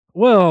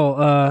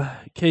Well,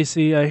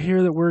 Casey, I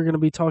hear that we're going to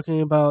be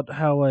talking about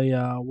how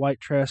a white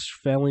trash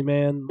family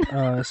man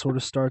sort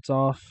of starts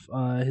off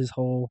his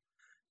whole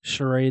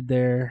charade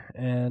there,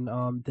 and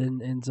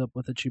then ends up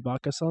with a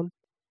Chewbacca son.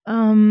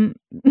 Um,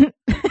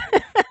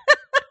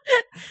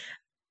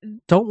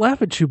 Don't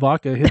laugh at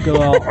Chewbacca; he'll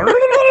go out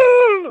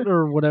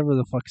or whatever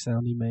the fuck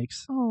sound he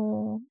makes.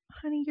 oh,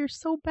 honey, you're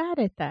so bad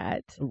at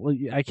that. Well,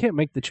 I can't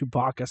make the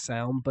Chewbacca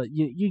sound, but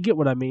you get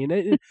what I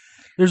mean.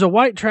 There's a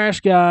white trash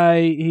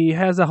guy. He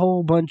has a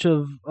whole bunch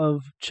of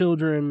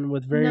children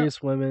with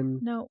various women.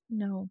 No.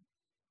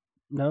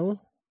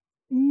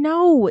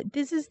 No,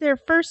 This is their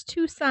first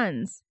two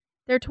sons.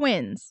 They're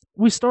twins.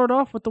 we start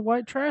off with the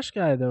white trash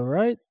guy, though,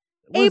 right?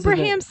 What is his name?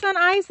 Abraham's son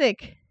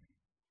Isaac,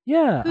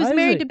 Yeah, who's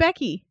married to Isaac.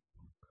 Becky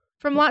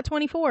from Lot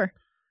 24.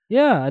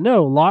 Yeah, I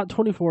know. Lot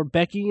 24,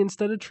 Becky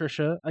instead of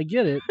Trisha. I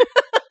get it.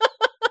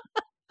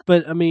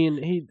 But I mean,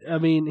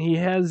 he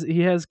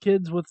has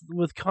kids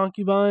with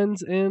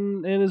concubines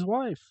and his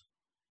wife.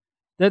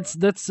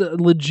 That's a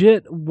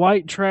legit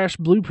white trash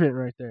blueprint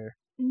right there.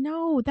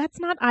 No, that's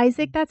not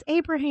Isaac. That's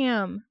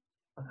Abraham.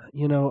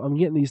 I'm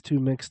getting these two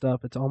mixed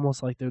up. It's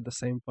almost like they're the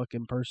same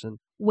fucking person.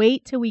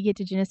 Wait till we get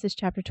to Genesis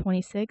chapter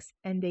 26,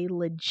 and they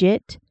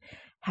legit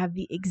have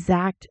the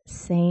exact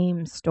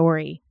same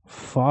story.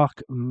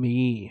 Fuck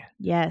me.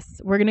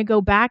 Yes, we're going to go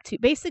back to,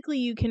 basically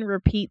you can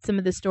repeat some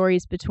of the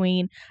stories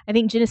between, I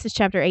think Genesis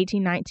chapter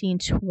 18, 19,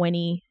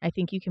 20. I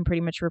think you can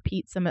pretty much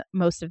repeat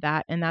most of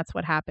that, and that's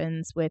what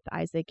happens with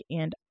Isaac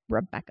and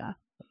Rebecca.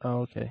 Oh,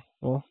 okay.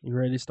 Well, you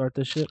ready to start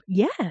this shit?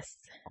 Yes.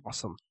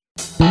 Awesome.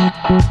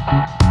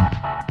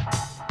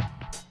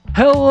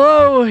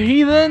 Hello,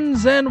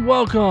 heathens, and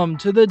welcome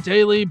to the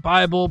Daily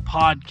Bible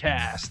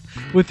Podcast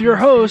with your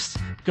hosts,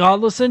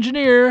 Godless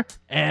Engineer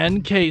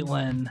and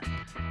Caitlin.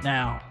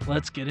 Now,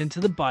 let's get into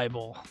the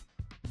Bible.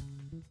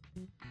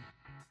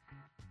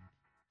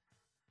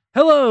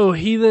 Hello,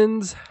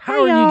 heathens. How Hi,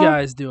 are y'all. you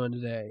guys doing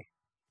today?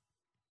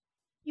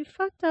 You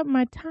fucked up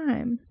my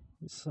time.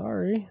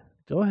 Sorry.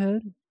 Go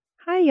ahead.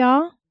 Hi,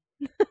 y'all.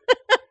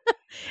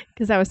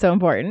 Because that was so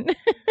important.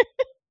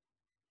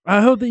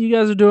 I hope that you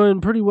guys are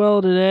doing pretty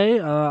well today.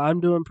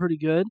 I'm doing pretty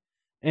good.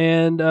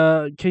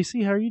 And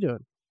Casey, how are you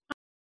doing?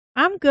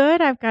 I'm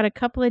good. I've got a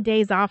couple of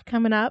days off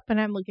coming up, and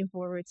I'm looking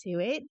forward to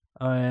it.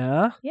 Oh,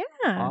 yeah? Yeah.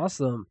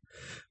 Awesome.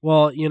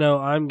 Well,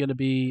 I'm going to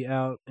be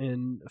out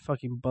in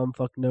fucking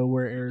bumfuck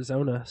nowhere,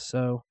 Arizona.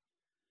 So,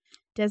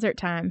 Desert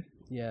time.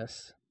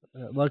 yes.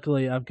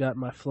 Luckily, I've got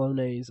my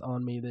Flonase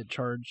on me that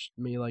charged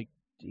me like,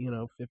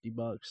 $50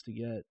 to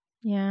get.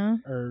 Yeah.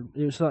 Or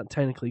it's not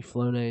technically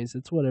Flonase.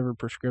 It's whatever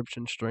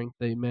prescription strength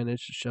they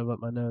managed to shove up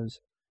my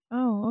nose.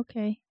 Oh,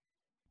 okay.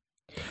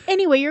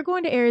 Anyway, you're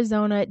going to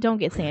Arizona. Don't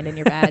get sand in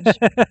your badge.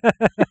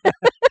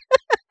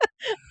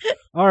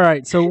 All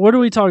right, so what are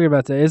we talking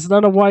about today? It's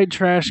not a white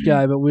trash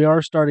guy, but we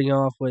are starting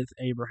off with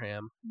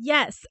Abraham.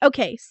 Yes.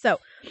 Okay, so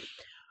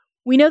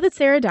we know that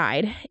Sarah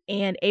died,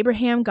 and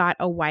Abraham got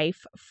a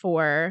wife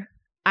for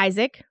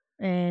Isaac,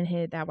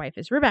 and that wife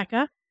is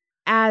Rebecca.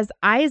 As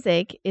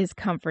Isaac is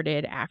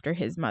comforted after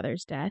his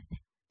mother's death,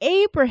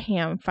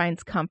 Abraham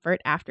finds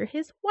comfort after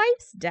his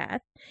wife's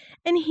death,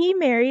 and he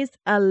marries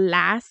a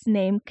lass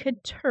named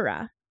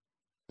Keturah.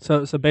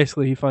 So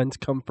basically he finds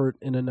comfort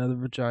in another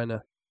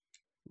vagina.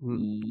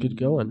 Good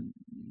going.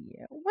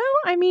 Yeah. Well,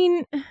 I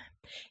mean,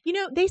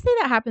 they say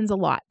that happens a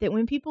lot, that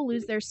when people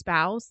lose their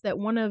spouse, that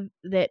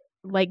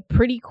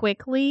pretty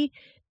quickly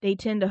they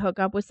tend to hook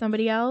up with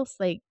somebody else.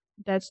 Like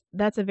that's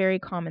a very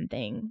common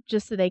thing,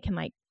 just so they can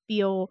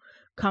feel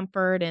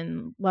comfort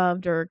and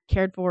loved or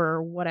cared for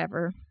or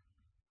whatever.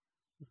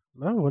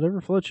 No, whatever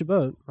floats your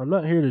boat. I'm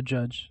not here to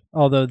judge,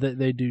 although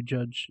they do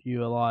judge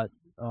you a lot.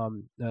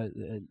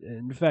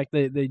 In fact,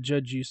 they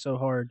judge you so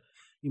hard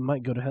you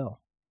might go to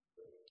hell.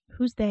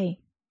 Who's they?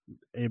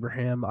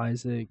 Abraham,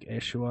 Isaac,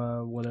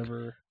 Esau,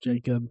 whatever,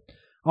 Jacob,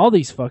 all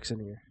these fucks in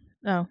here.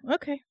 Oh,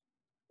 okay.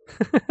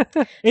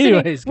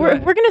 Anyways, we're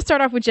going to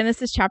start off with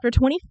Genesis chapter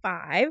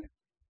 25.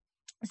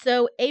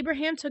 So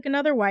Abraham took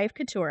another wife,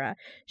 Keturah.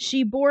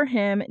 She bore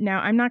him. Now,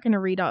 I'm not going to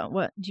read all.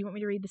 What do you want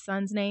me to read the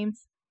sons'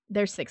 names?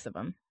 There's 6 of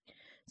them.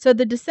 So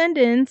the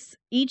descendants,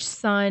 each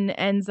son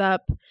ends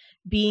up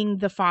being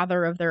the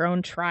father of their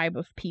own tribe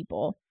of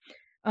people.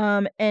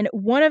 And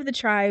one of the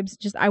tribes,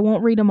 I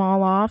won't read them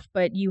all off,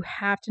 but you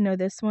have to know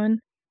this one,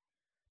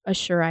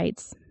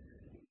 Ashurites.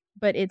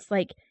 But it's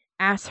like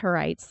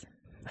Ashurites.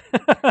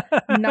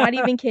 Not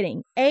even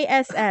kidding.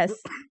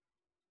 ASSHURITES.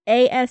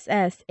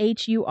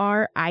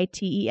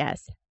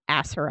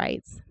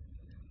 Ashurites.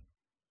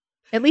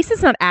 At least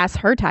it's not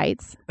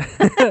Ashurtites.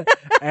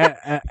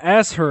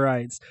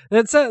 Ashurites.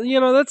 That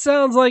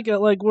sounds like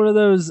one of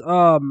those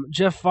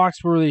Jeff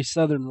Foxworthy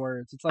Southern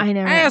words. It's like I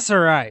know.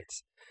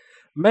 Ashurites.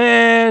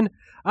 Man,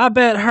 I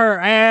bet her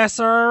ass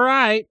are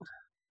right.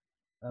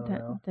 I don't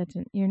know.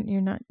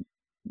 You're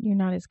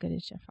not as good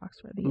as Jeff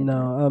Foxworthy. No,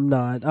 I'm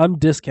not. I'm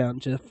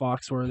discount Jeff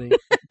Foxworthy.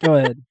 Go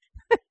ahead.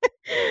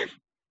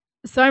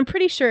 So I'm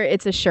pretty sure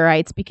it's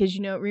Ashurites because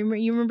you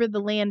remember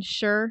the land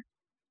Shur?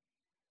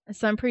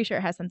 So I'm pretty sure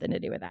it has something to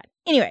do with that.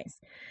 Anyways,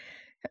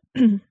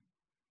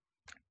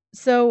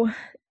 So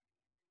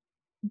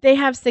they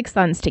have 6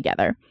 sons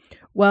together.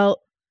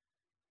 Well,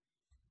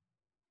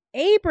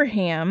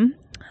 Abraham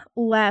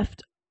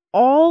left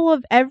all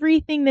of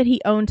everything that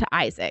he owned to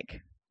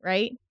Isaac,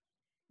 right?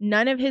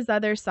 None of his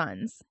other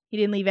sons. He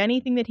didn't leave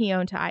anything that he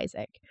owned to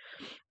Isaac.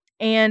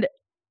 And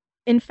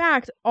in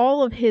fact,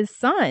 all of his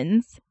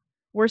sons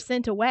were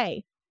sent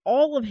away.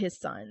 All of his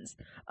sons.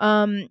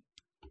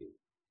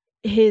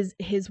 His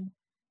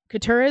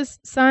Keturah's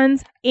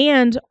sons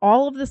and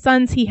all of the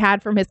sons he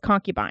had from his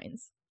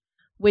concubines,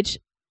 which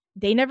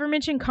they never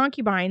mentioned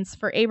concubines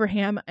for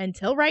Abraham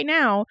until right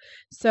now.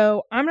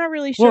 So I'm not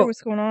really sure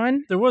what's going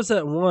on. There was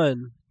that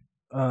one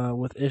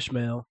with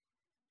Ishmael.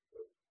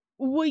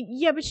 Well,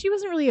 yeah, but she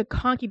wasn't really a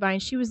concubine.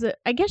 She was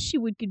I guess she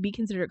could be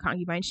considered a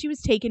concubine. She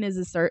was taken as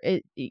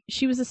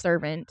she was a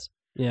servant.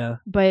 Yeah.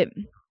 But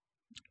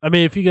I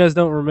mean, if you guys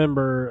don't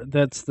remember,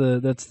 that's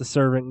the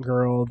servant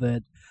girl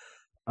that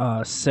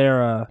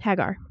Sarah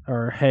Hagar.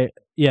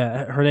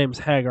 her name's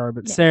Hagar,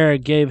 but yeah. Sarah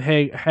gave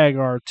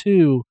Hagar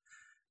to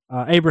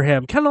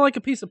Abraham, kind of like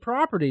a piece of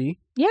property.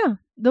 Yeah,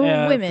 the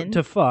women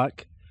to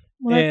fuck.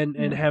 Well,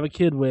 and have a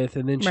kid with,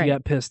 and then she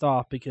got pissed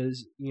off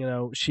because,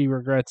 she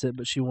regrets it,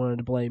 but she wanted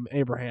to blame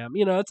Abraham.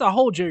 It's a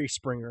whole Jerry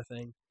Springer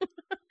thing.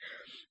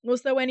 Well,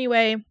 so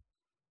anyway,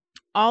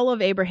 all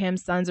of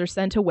Abraham's sons are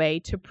sent away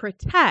to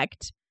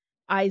protect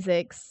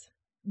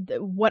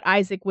what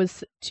Isaac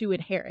was to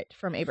inherit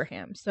from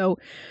Abraham. So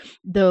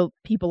the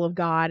people of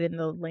God and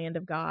the land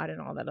of God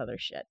and all that other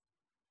shit.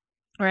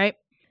 All right.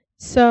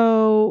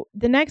 So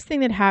the next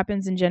thing that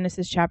happens in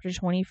Genesis chapter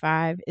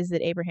 25 is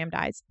that Abraham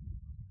dies.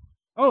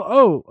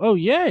 Oh,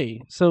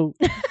 yay. So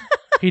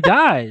he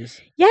dies.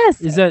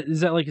 Yes. Is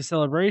that like a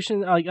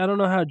celebration? Like, I don't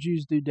know how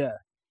Jews do death.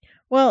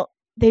 Well,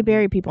 they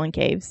bury people in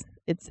caves.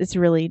 It's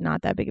really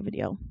not that big of a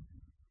deal.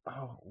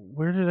 Oh,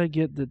 where did I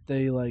get that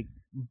they like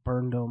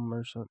burned them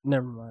or something?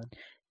 Never mind.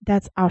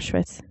 That's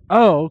Auschwitz.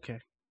 Oh, okay.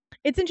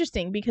 It's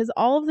interesting because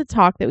all of the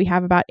talk that we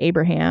have about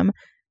Abraham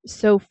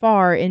so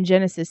far in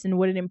Genesis and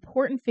what an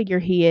important figure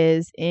he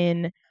is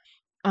in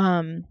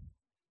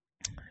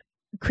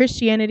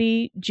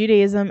Christianity,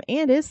 Judaism,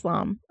 and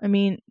Islam. I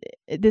mean,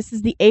 this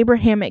is the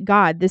Abrahamic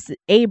God. This is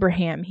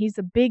Abraham. He's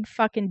a big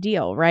fucking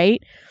deal,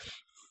 right?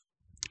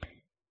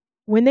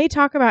 When they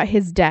talk about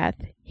his death,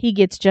 he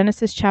gets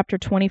Genesis chapter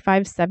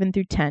 25, 7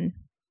 through 10.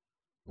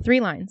 3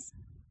 lines.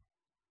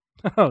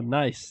 Oh,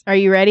 nice. Are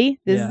you ready?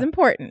 This is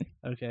important.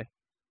 Okay.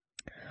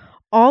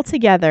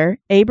 Altogether,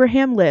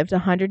 Abraham lived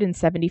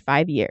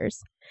 175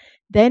 years.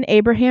 Then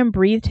Abraham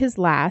breathed his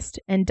last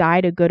and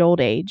died a good old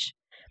age,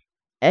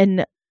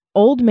 an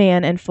old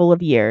man and full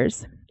of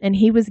years, and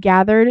he was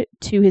gathered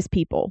to his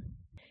people.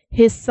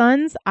 His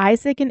sons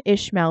Isaac and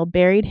Ishmael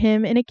buried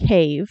him in a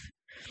cave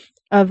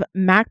of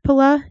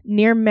Machpelah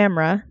near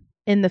Mamre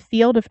in the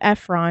field of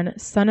Ephron,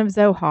 son of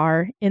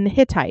Zohar, in the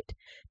Hittite,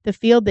 the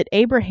field that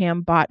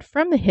Abraham bought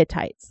from the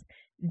Hittites.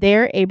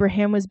 There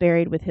Abraham was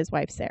buried with his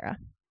wife Sarah.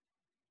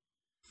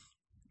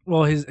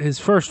 Well, his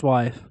first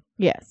wife.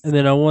 Yes. And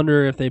then I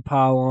wonder if they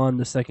pile on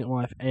the second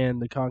wife and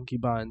the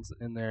concubines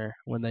in there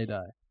when they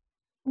die.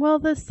 Well,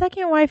 the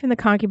second wife and the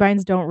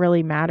concubines don't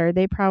really matter.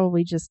 They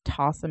probably just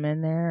toss them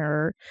in there,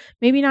 or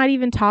maybe not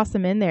even toss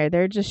them in there.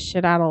 They're just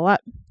shit out of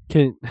luck.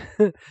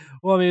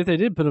 Well, I mean, if they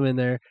did put them in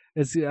there,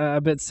 I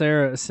bet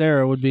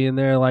Sarah would be in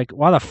there like,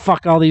 why the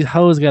fuck all these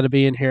hoes got to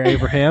be in here,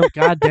 Abraham?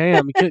 God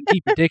damn, you couldn't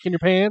keep your dick in your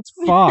pants?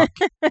 Fuck.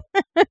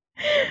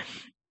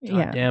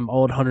 Damn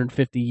old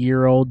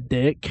 150-year-old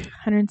dick.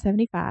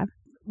 175.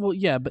 Well,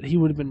 yeah, but he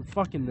would have been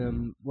fucking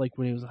them like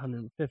when he was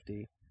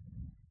 150.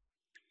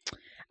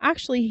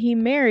 Actually, he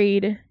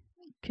married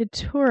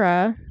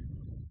Keturah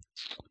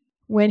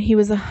when he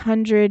was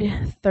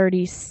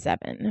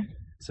 137.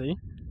 See?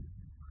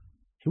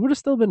 He would have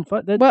still been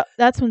Well,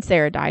 that's when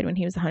Sarah died, when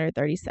he was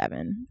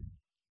 137.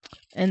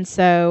 And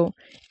so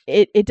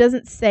it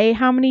doesn't say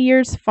how many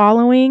years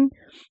following.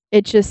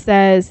 It just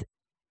says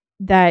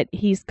that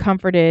he's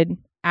comforted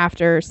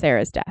after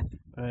Sarah's death.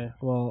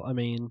 Well, I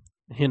mean,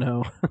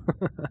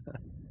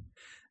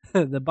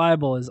 the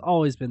Bible has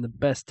always been the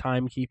best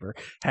timekeeper.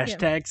 #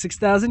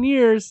 6,000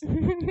 years.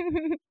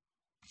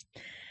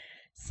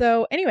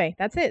 So anyway,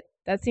 that's it.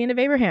 That's the end of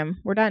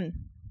Abraham. We're done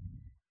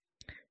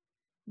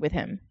with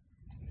him.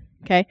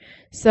 Okay.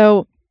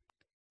 So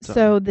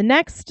the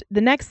next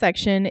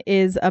section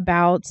is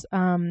about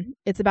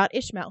it's about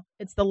Ishmael.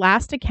 It's the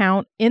last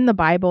account in the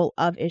Bible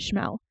of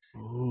Ishmael.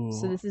 Ooh.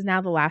 So this is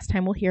now the last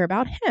time we'll hear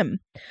about him.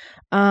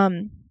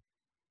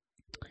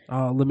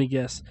 Let me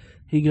guess.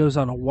 He goes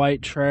on a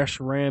white trash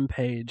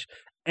rampage,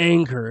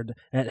 angered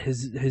at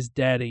his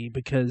daddy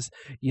because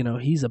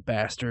he's a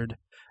bastard,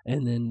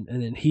 and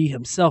then he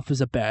himself is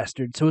a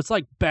bastard. So it's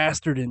like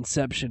bastard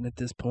inception at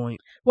this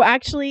point. Well,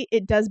 actually,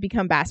 it does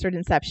become bastard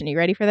inception. You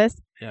ready for this?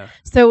 Yeah.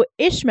 So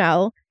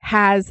Ishmael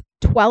has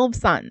 12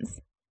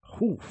 sons.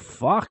 Oh,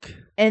 fuck.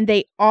 And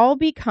they all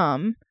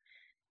become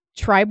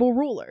tribal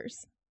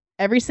rulers.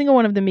 Every single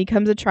one of them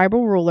becomes a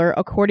tribal ruler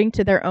according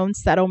to their own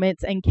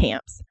settlements and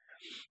camps.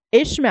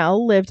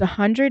 Ishmael lived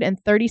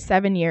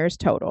 137 years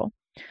total.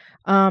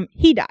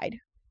 He died.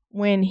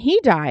 When he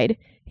died,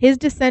 his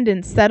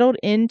descendants settled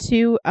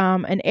into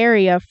an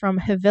area from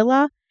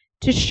Havilah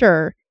to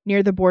Shur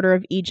near the border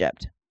of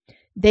Egypt.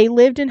 They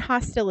lived in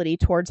hostility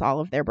towards all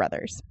of their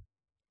brothers.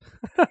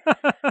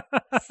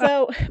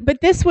 So,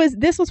 but this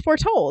was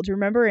foretold.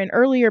 Remember, in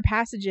earlier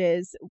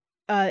passages,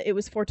 it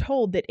was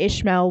foretold that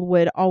Ishmael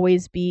would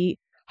always be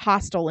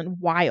hostile and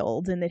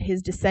wild, and that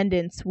his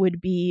descendants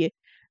would be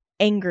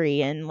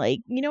angry and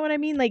you know what I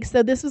mean?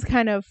 So this was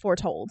kind of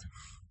foretold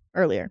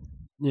earlier.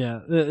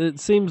 Yeah, it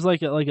seems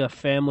like a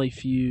family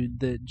feud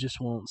that just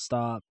won't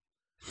stop.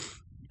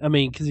 I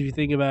mean, because if you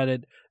think about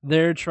it,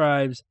 their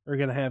tribes are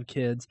going to have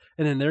kids,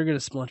 and then they're going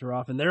to splinter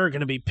off, and they're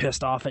going to be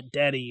pissed off at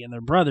Daddy and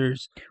their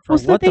brothers for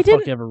what the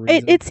fuck ever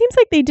reason. It seems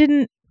like they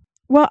didn't.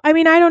 Well, I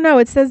mean, I don't know.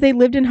 It says they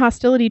lived in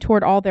hostility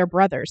toward all their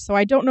brothers, so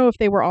I don't know if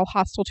they were all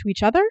hostile to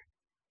each other,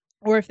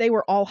 or if they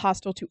were all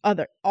hostile to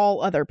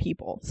all other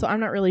people. So I'm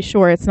not really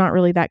sure. It's not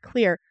really that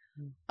clear.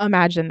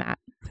 Imagine that.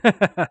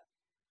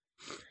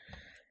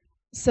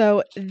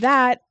 So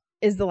that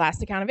is the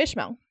last account of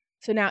Ishmael.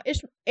 So now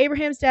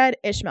Abraham's dead,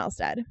 Ishmael's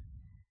dead.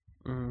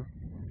 Mm-hmm.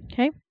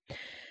 Okay.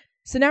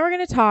 So now we're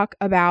going to talk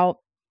about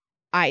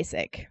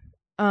Isaac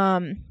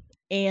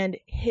and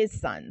his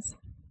sons.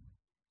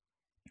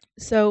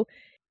 So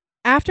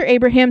after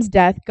Abraham's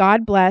death,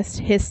 God blessed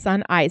his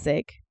son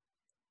Isaac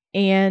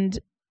and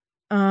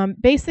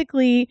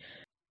basically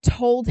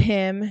told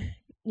him,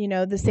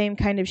 the same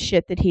kind of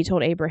shit that he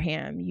told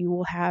Abraham. You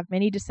will have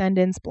many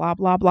descendants, blah,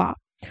 blah, blah.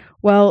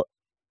 Well,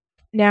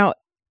 now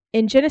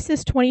in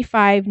Genesis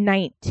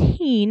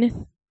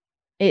 25:19,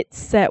 it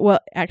said, well,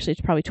 actually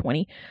it's probably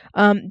 20,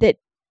 that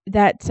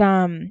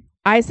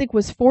Isaac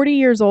was 40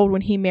 years old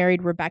when he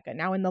married Rebekah.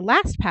 Now in the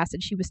last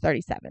passage, he was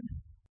 37.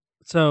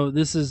 So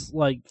this is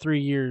 3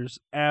 years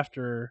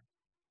after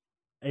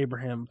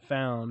Abraham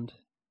found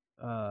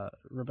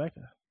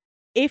Rebekah.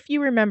 If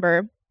you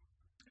remember,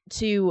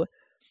 to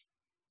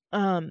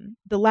the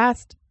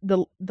last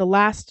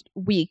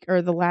week,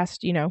 or the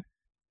last day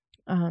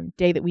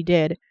that we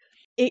did,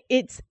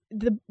 it's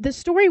the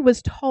story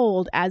was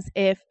told as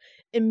if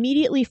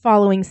immediately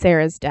following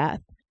Sarah's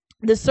death,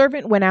 the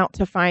servant went out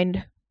to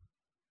find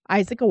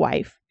Isaac a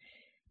wife.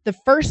 The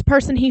first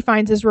person he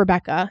finds is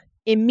Rebekah,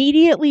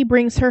 immediately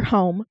brings her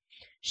home.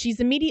 She's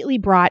immediately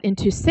brought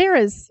into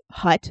Sarah's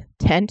hut,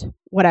 tent,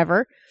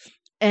 whatever,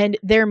 and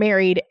they're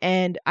married,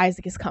 and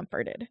Isaac is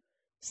comforted.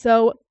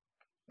 So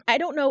I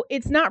don't know.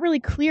 It's not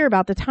really clear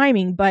about the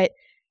timing, but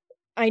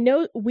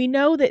we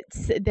know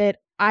that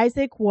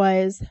Isaac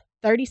was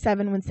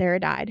 37 when Sarah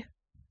died,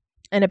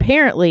 and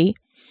apparently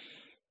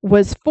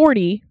was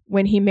 40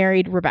 when he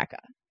married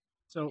Rebekah.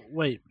 So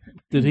wait,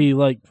 did he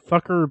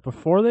fuck her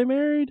before they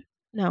married?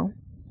 No.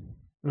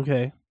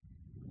 Okay.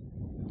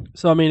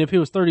 So I mean, if he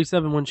was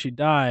 37 when she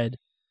died,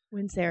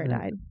 when Sarah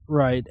died,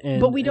 right?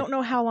 But we don't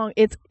know how long.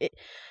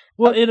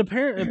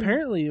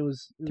 Apparently it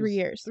was 3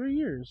 years. 3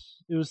 years.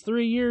 It was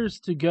 3 years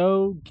to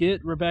go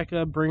get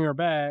Rebekah, bring her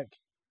back.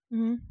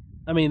 Mm-hmm.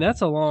 I mean,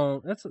 that's a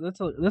long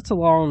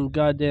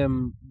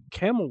goddamn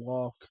camel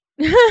walk.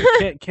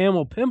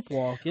 Camel pimp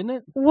walk, isn't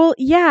it? Well,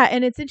 yeah,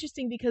 and it's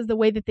interesting because the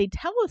way that they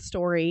tell a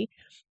story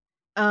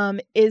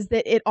is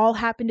that it all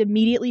happened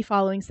immediately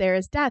following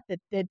Sarah's death,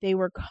 that they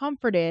were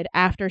comforted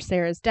after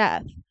Sarah's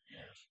death.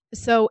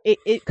 So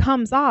it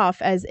comes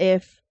off as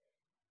if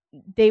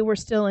they were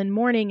still in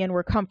mourning and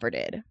were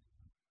comforted.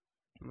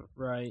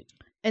 Right.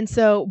 And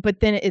so,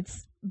 but then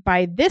it's,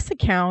 by this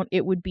account,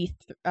 it would be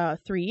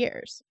 3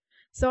 years.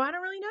 So I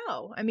don't really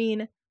know. I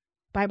mean,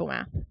 Bible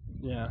math.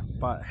 Yeah,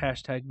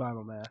 hashtag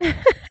Bible math.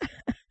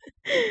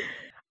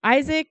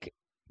 Isaac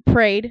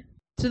prayed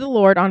to the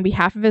Lord on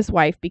behalf of his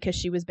wife because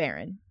she was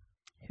barren.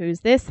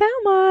 Who's this sound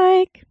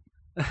like?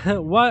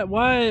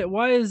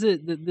 Why is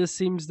it that this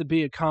seems to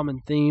be a common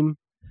theme?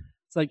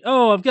 It's like,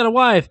 oh, I've got a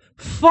wife.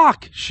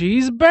 Fuck,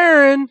 she's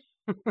barren.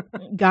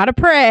 Gotta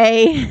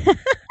pray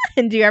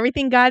and do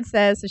everything God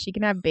says so she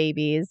can have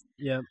babies.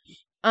 Yep.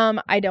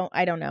 I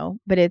don't know,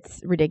 but it's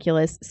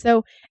ridiculous.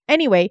 So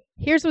anyway,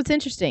 here's what's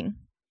interesting.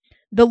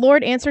 The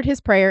Lord answered his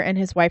prayer and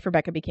his wife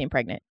Rebekah became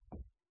pregnant.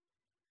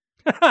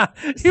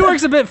 He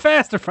works a bit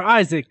faster for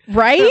Isaac.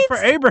 Right? For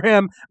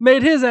Abraham,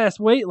 made his ass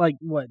wait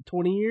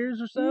 20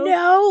 years or so?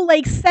 No,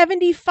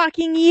 70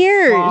 fucking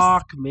years.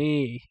 Fuck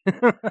me.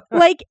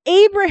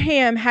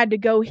 Abraham had to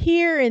go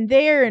here and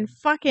there and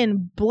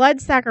fucking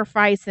blood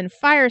sacrifice and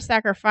fire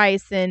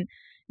sacrifice and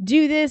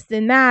do this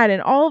and that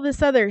and all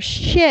this other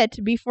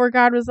shit before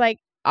God was like,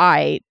 all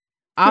right,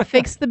 I'll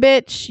fix the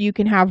bitch. You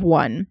can have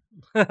one.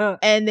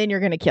 And then you're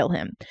going to kill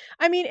him.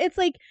 I mean, it's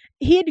like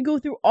he had to go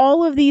through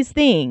all of these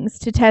things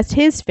to test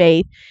his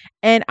faith.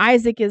 And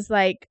Isaac is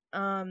like,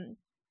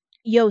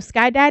 yo,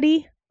 Sky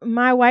Daddy,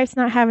 my wife's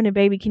not having a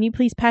baby. Can you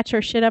please patch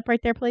her shit up right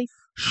there, please?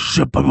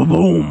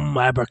 Boom,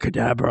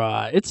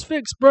 abracadabra. It's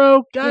fixed,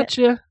 bro.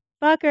 Gotcha. Yeah.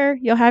 Fuck her.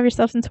 You'll have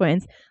yourself some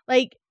twins.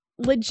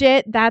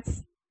 Legit,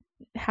 that's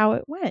how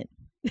it went.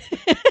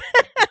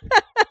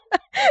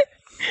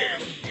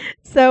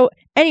 So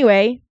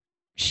anyway,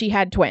 she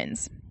had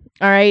twins.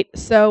 All right.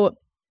 So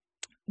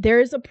there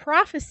is a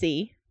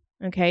prophecy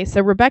Okay,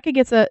 so Rebecca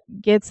gets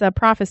a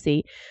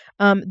prophecy.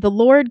 The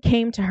Lord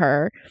came to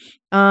her,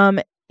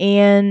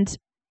 and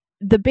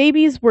the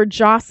babies were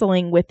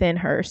jostling within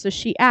her. So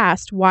she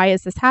asked, "Why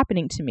is this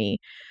happening to me?"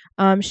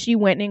 She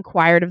went and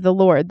inquired of the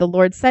Lord. The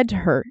Lord said to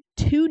her,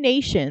 "2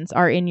 nations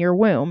are in your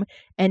womb,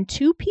 and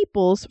 2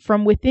 peoples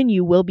from within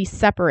you will be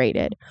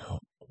separated."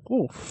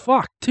 Oh,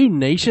 fuck. 2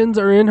 nations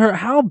are in her.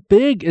 How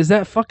big is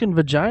that fucking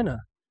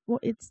vagina? Well,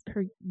 it's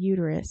her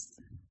uterus.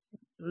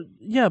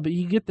 Yeah, but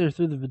you get there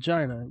through the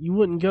vagina. You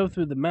wouldn't go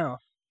through the mouth.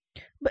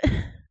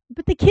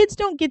 But the kids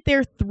don't get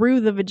there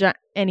through the vagina.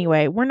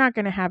 Anyway, we're not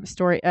going to have a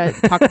story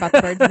talk about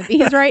the birds and the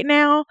bees right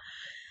now.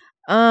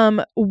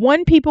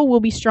 1 people will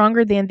be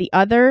stronger than the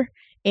other,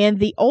 and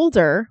the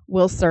older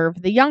will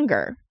serve the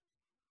younger.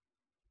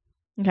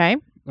 Okay.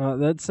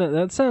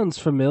 That sounds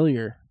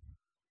familiar.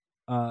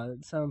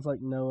 It sounds like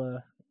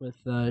Noah with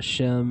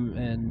Shem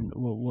and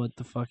what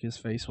the fuck his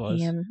face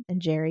was. Ham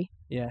and Jerry.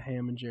 Yeah,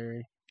 Ham and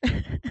Jerry.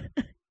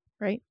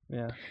 Right?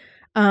 Yeah.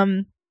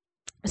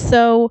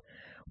 So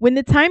when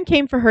the time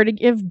came for her to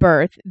give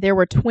birth, there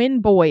were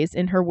twin boys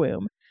in her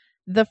womb.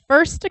 The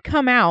first to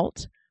come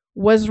out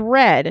was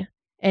red,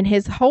 and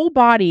his whole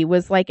body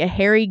was like a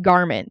hairy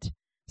garment.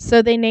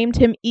 So they named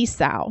him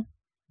Esau.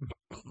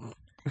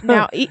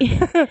 Now,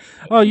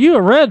 oh, you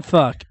a red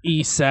fuck,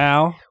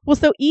 Esau. Well,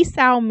 so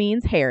Esau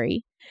means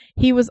hairy.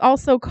 He was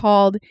also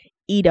called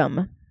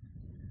Edom.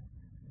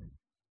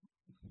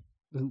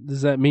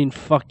 Does that mean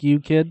fuck you,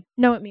 kid?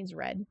 No, it means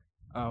red.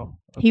 Oh.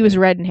 Okay. He was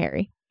red and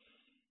hairy.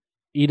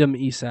 Edom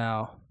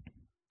Esau.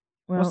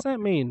 Well, what's that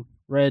mean?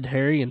 Red,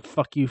 hairy, and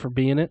fuck you for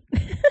being it?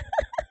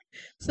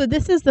 So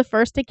this is the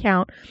first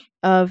account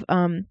of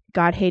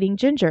God-hating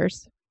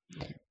gingers.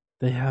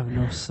 They have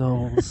no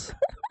souls.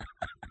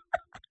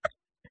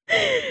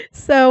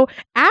 So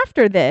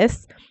after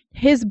this,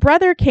 his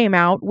brother came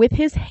out with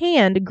his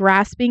hand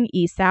grasping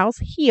Esau's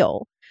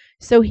heel.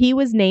 So he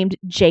was named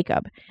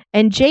Jacob.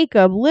 And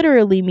Jacob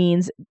literally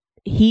means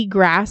he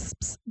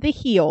grasps the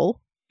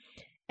heel,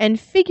 and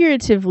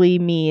figuratively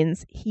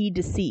means he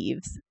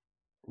deceives.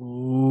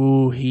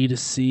 Ooh, he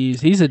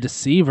deceives. He's a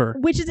deceiver.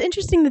 Which is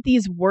interesting that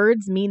these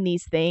words mean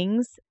these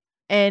things.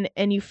 And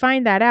you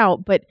find that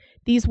out. But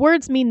these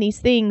words mean these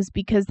things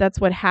because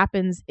that's what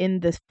happens in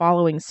the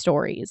following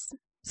stories.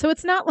 So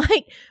it's not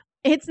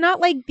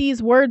like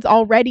these words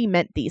already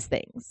meant these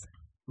things.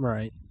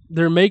 Right.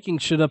 They're making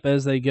shit up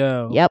as they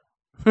go. Yep.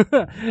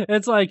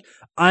 It's like,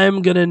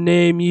 I'm going to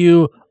name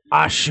you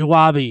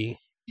Ashwabi.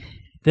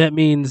 That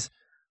means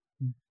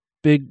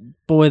big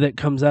boy that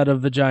comes out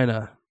of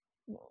vagina.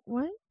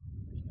 What?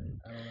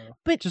 I don't know.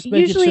 But Just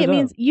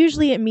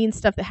usually it means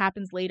stuff that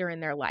happens later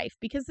in their life,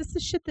 because this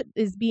is shit that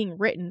is being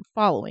written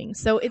following.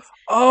 So it's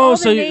all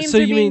the names are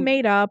being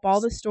made up, all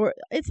the story,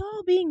 it's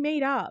all being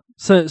made up.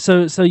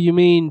 So you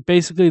mean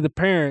basically the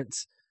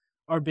parents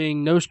are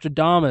being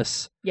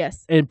Nostradamus,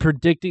 yes, and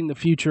predicting the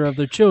future of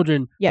their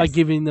children, yes, by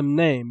giving them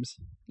names.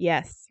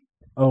 Yes.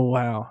 Oh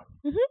wow.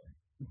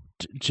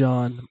 Mm-hmm.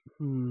 John.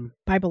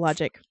 Bible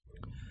logic.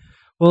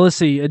 Well, let's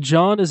see.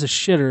 John is a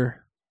shitter.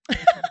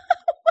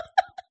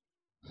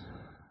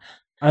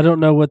 I don't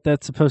know what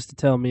that's supposed to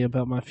tell me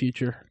about my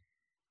future.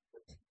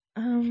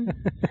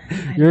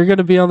 You're going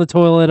to be on the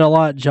toilet a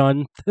lot,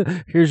 John.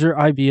 Here's your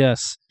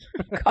IBS.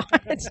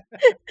 God.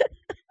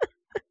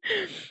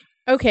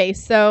 Okay,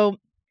 so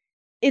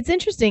it's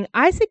interesting.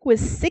 Isaac was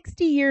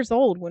 60 years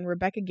old when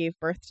Rebecca gave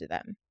birth to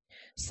them.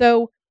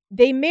 So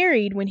they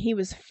married when he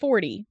was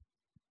 40.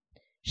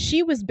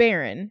 She was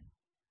barren.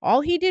 All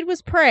he did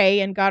was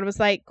pray, and God was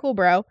like, cool,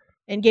 bro,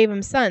 and gave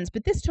him sons.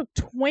 But this took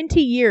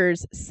 20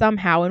 years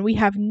somehow, and we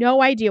have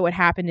no idea what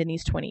happened in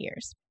these 20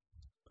 years.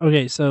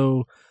 Okay,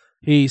 so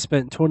he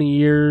spent 20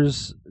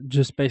 years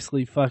just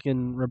basically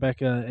fucking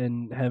Rebecca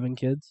and having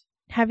kids?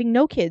 Having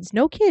no kids.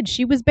 No kids.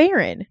 She was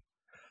barren.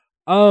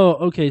 Oh,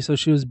 okay, so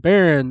she was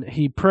barren.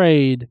 He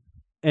prayed,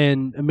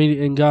 and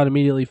God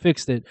immediately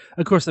fixed it.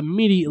 Of course,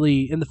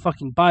 immediately in the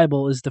fucking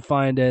Bible is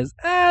defined as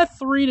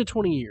 3 to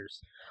 20 years.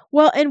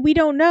 Well, and we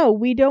don't know.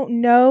 We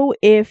don't know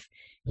if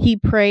he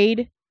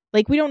prayed.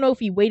 Like, we don't know if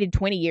he waited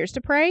 20 years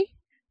to pray.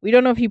 We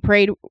don't know if he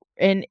prayed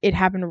and it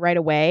happened right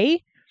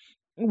away.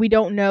 We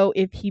don't know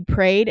if he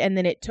prayed and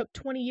then it took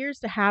 20 years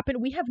to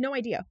happen. We have no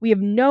idea. We have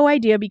no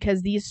idea,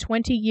 because these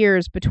 20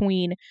 years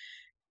between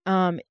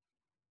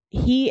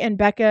he and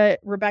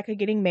Rebecca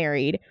getting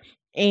married,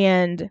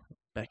 and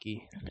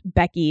Becky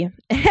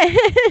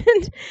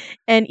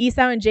and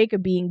Esau and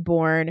Jacob being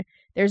born,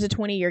 there's a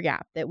 20-year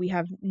gap that we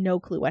have no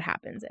clue what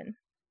happens in.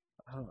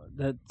 Oh,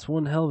 that's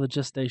one hell of a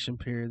gestation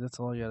period.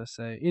 That's all I gotta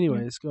say.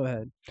 Anyways, go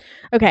ahead.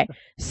 Okay,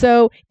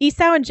 so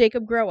Esau and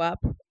Jacob grow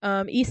up.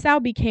 Esau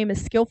became a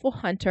skillful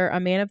hunter, a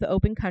man of the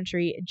open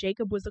country.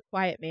 Jacob was a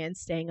quiet man,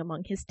 staying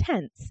among his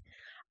tents.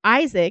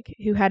 Isaac,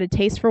 who had a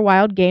taste for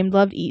wild game,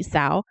 loved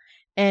Esau,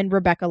 and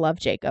Rebecca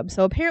loved Jacob.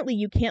 So apparently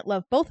you can't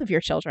love both of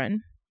your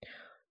children.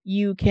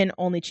 You can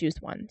only choose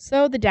one.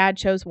 So the dad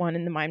chose one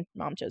and the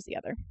mom chose the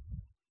other.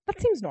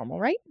 That seems normal,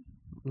 right?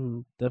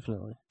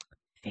 Definitely.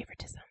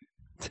 Favoritism.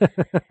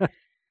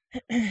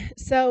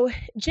 So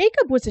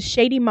Jacob was a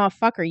shady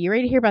motherfucker. You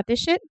ready to hear about this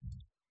shit?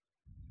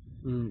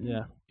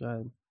 Yeah, go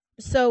ahead.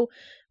 So,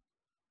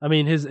 I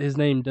mean, his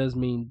name does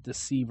mean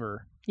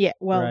deceiver. yeah,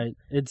 well, right.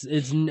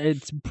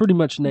 It's pretty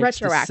much next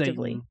to retroactively.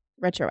 Satan.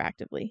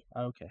 Retroactively.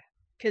 Okay.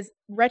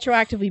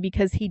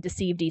 Because he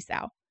deceived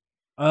Esau.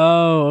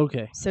 Oh,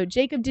 okay. So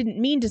Jacob didn't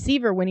mean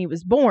deceiver when he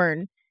was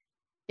born.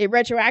 It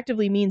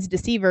retroactively means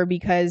deceiver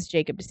because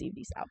Jacob deceived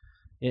Esau.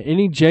 Yeah,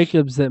 any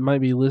Jacobs that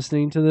might be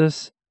listening to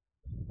this,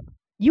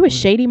 you a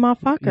shady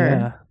motherfucker.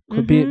 Yeah.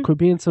 Quit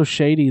being so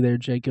shady there,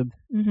 Jacob.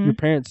 Mm-hmm. Your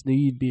parents knew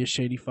you'd be a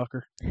shady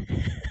fucker.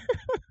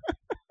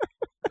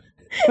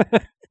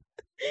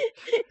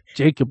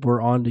 Jacob,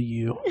 we're on to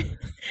you.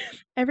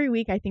 Every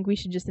week, I think we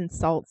should just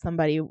insult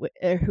somebody,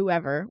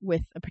 whoever,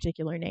 with a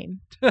particular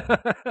name.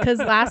 Because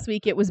last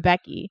week it was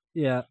Becky.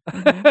 Yeah.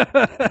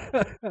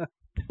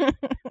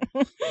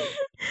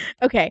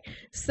 Okay,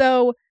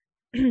 so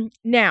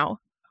now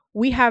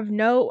we have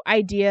no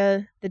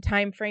idea the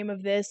time frame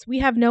of this. We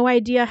have no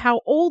idea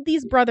how old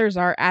these brothers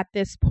are at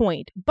this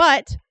point.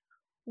 But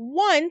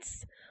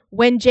once,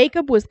 when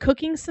Jacob was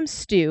cooking some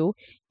stew,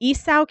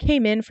 Esau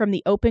came in from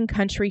the open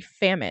country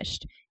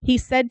famished. He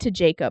said to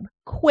Jacob,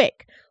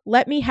 "Quick,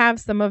 let me have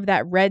some of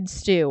that red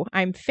stew.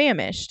 I'm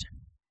famished."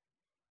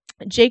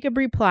 Jacob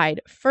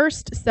replied,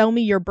 "First, sell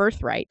me your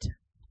birthright."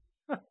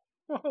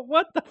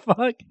 What the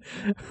fuck?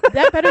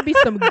 That better be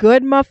some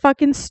good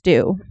motherfucking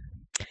stew.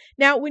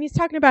 Now, when he's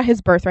talking about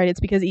his birthright, it's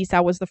because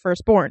Esau was the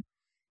firstborn.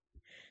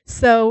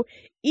 So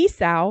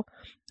Esau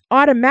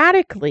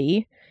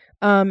automatically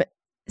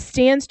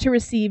stands to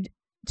receive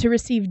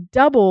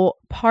double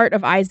part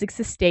of Isaac's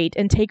estate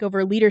and take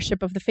over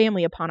leadership of the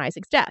family upon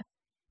Isaac's death.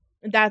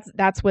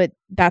 That's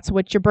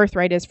what your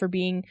birthright is for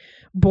being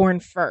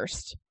born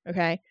first.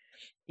 Okay,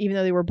 even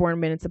though they were born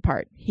minutes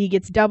apart, he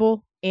gets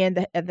double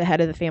and the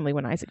head of the family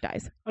when Isaac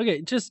dies.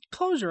 Okay, just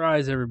close your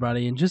eyes,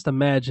 everybody, and just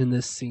imagine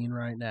this scene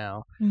right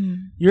now.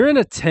 You're in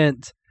a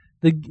tent.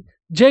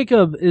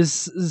 Jacob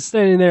is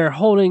standing there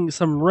holding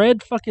some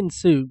red fucking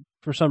soup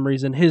for some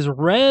reason. His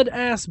red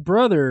ass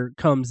brother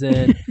comes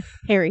in.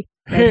 Harry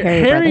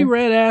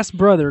red ass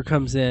brother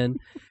comes in,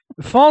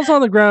 falls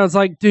on the ground. It's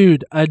like,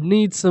 dude, I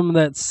need some of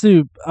that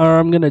soup or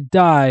I'm gonna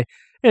die.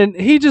 And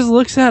he just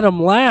looks at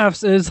him,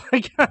 laughs, and is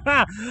like,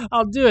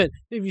 I'll do it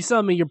if you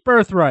sell me your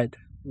birthright.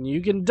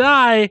 You can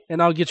die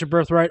and I'll get your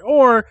birthright,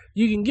 or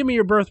you can give me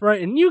your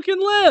birthright and you can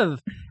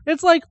live.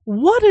 It's like,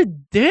 what a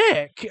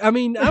dick. I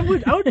mean, I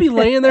would be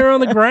laying there on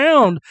the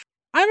ground.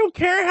 I don't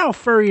care how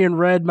furry and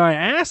red my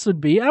ass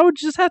would be. I would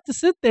just have to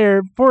sit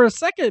there for a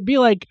second and be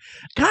like,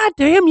 God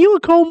damn, you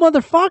a cold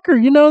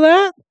motherfucker. You know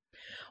that?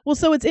 Well,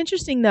 so what's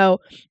interesting,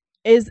 though,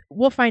 is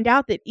we'll find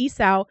out that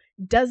Esau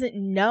doesn't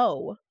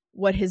know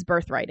what his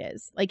birthright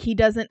is. Like, he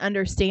doesn't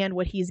understand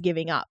what he's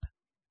giving up.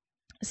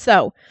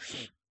 So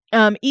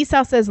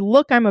Esau says,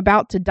 "Look, I'm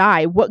about to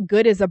die. What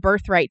good is a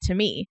birthright to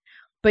me?"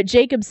 But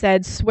Jacob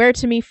said, "Swear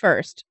to me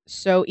first."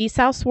 So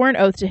Esau swore an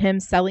oath to him,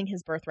 selling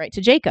his birthright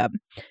to Jacob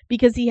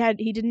because he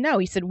didn't know.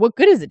 He said, "What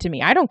good is it to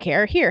me? I don't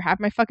care. Here,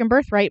 have my fucking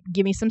birthright.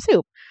 Give me some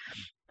soup."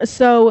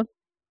 So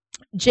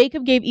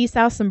Jacob gave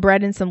Esau some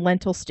bread and some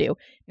lentil stew.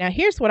 Now,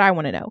 here's what I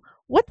want to know.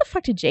 What the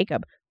fuck did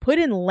Jacob put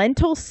in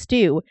lentil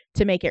stew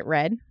to make it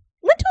red?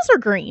 Lentils are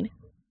green.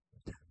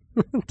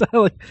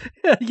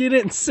 You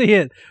didn't see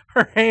it.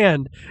 Her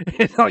hand,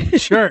 it like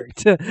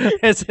jerked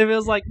as if it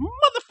was like,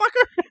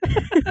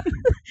 motherfucker.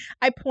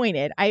 I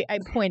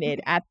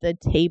pointed at the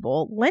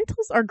table.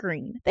 Lentils are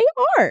green. They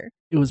are.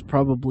 It was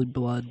probably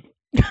blood.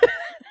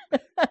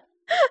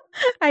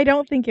 I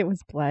don't think it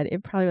was blood.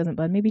 It probably wasn't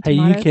blood. Maybe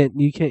tomatoes. Hey,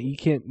 you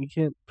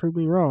can't prove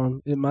me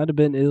wrong. It might have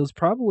been. It was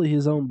probably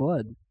his own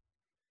blood.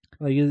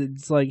 Like,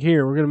 it's like,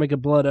 here, we're gonna make a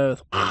blood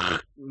oath.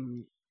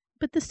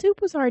 But the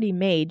soup was already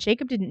made.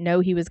 Jacob didn't know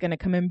he was going to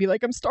come in and be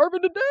like, "I'm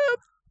starving to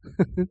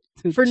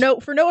death." for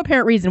no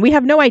apparent reason. We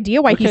have no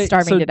idea why he's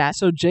starving to death.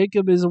 So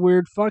Jacob is a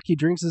weird fuck. He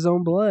drinks his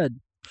own blood.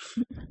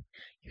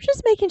 You're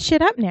just making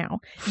shit up now.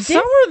 So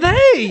are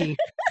they.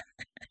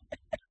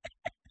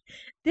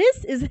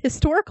 This is a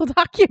historical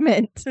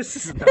document. This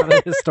is not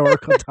a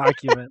historical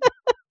document.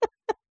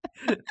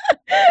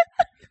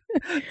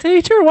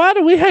 Teacher, why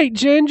do we hate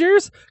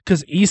gingers?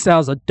 Because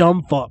Esau's a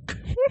dumb fuck.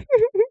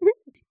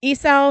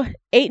 Esau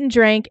ate and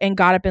drank and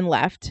got up and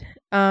left.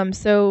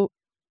 So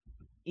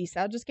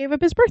Esau just gave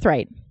up his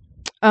birthright.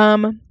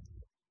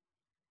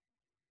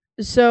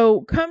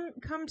 So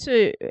come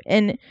to,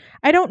 and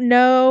I don't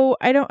know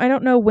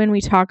when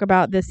we talk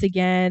about this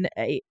again.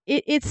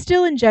 It's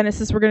still in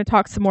Genesis. We're going to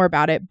talk some more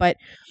about it, but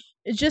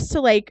just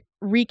to like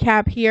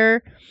recap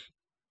here,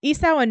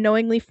 Esau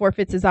unknowingly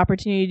forfeits his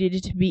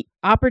opportunity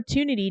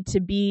to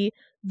be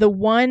the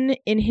one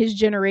in his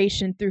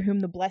generation through whom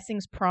the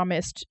blessings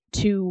promised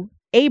to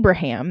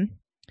Abraham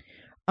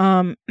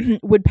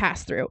would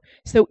pass through.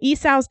 So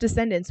Esau's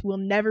descendants will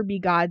never be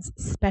God's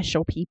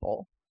special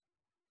people,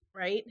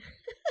 right?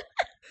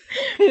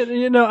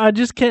 I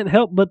just can't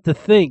help but to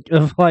think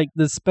of like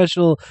the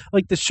special,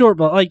 like the short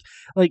bus,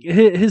 like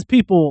his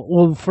people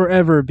will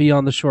forever be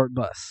on the short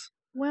bus.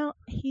 Well,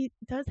 he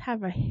does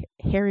have a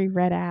hairy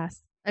red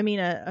ass. I mean,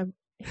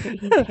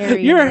 he's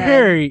hairy. You're and red.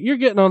 hairy. You're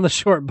getting on the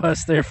short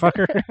bus there,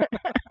 fucker.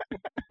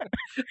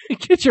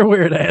 Get your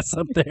weird ass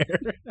up there.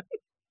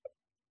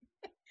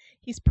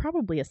 He's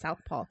probably a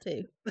southpaw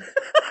too.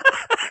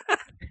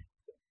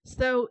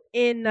 So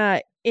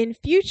in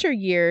future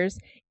years,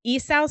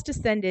 Esau's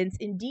descendants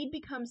indeed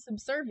become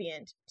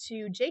subservient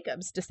to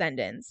Jacob's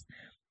descendants.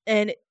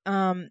 And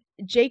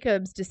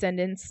Jacob's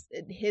descendants,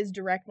 his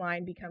direct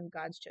line, become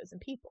God's chosen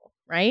people,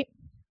 right?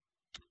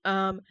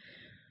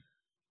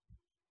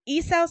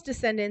 Esau's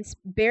descendants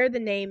bear the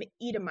name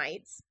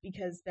Edomites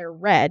because they're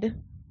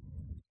red.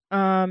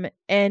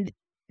 And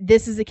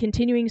this is a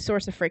continuing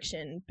source of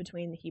friction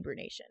between the Hebrew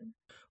nation.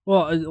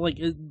 Well,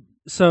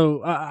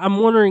 I'm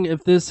wondering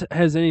if this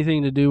has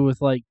anything to do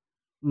with like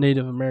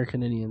Native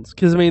American Indians,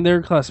 because I mean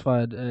they're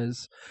classified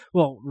as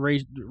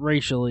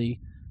racially,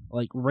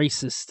 like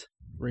racist.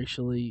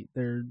 Racially,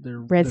 they're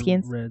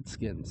Redskins. They're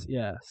Redskins,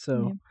 yeah.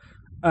 So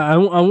I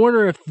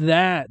wonder if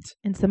that.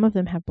 And some of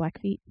them have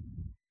black feet.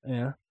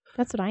 Yeah,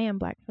 that's what I am,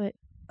 Blackfoot.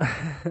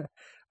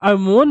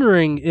 I'm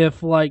wondering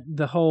if like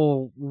the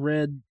whole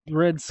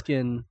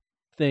redskin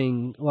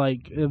thing,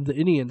 like of the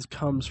Indians,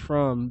 comes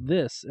from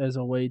this as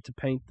a way to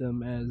paint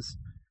them as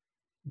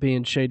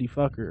being shady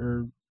fucker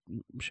or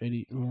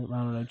shady. Well,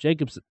 I don't know.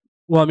 Jacob's.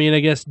 Well, I mean, I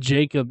guess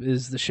Jacob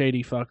is the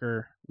shady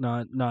fucker,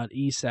 not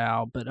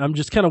Esau. But I'm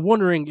just kind of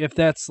wondering if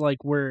that's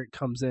like where it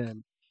comes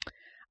in.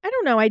 I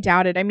don't know. I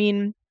doubt it. I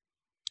mean,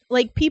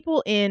 like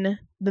people in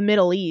the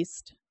Middle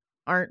East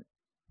aren't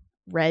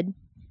red.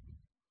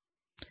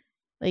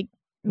 Like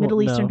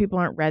Middle Eastern people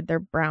aren't red; they're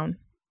brown.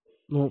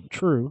 Well,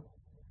 true.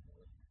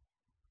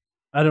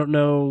 I don't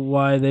know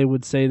why they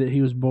would say that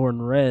he was born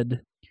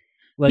red.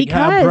 Like,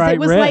 because bright it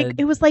was red.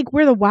 it was like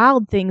where the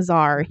wild things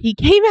are. He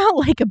came out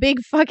like a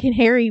big fucking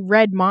hairy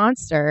red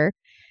monster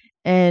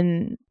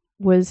and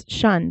was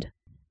shunned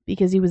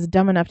because he was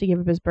dumb enough to give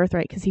up his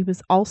birthright because he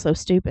was also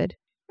stupid.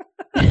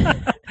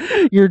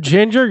 You're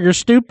ginger, you're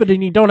stupid,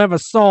 and you don't have a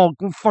soul.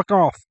 Go fuck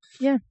off.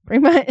 Yeah,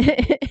 pretty much.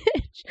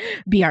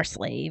 Be our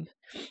slave.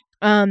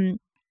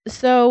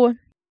 So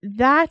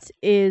that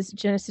is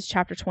Genesis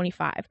chapter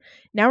 25.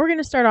 Now we're going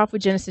to start off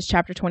with Genesis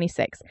chapter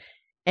 26.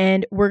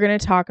 And we're going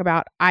to talk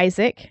about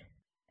Isaac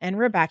and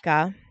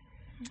Rebekah.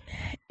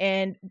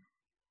 And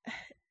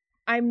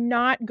I'm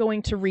not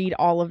going to read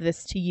all of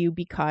this to you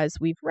because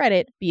we've read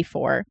it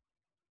before.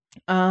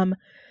 But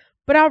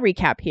I'll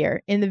recap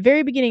here. In the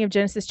very beginning of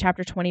Genesis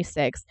chapter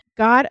 26,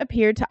 God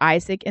appeared to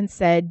Isaac and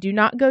said, "Do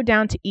not go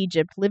down to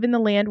Egypt. Live in the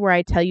land where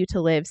I tell you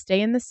to live.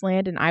 Stay in this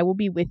land, and I will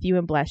be with you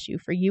and bless you.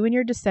 For you and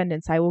your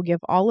descendants I will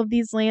give all of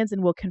these lands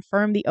and will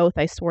confirm the oath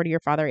I swore to your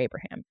father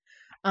Abraham."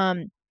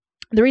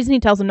 The reason he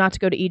tells him not to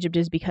go to Egypt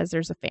is because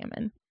there's a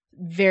famine.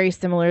 Very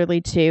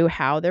similarly to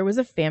how there was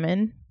a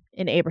famine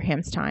in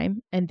Abraham's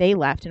time, and they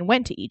left and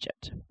went to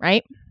Egypt,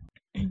 right?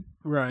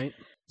 Right.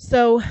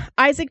 So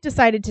Isaac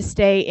decided to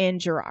stay in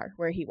Gerar,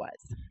 where he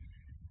was.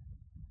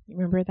 You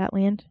remember that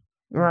land?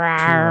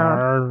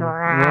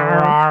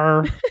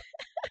 Now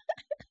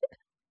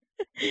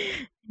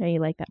you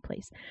like that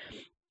place.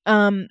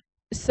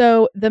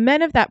 So the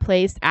men of that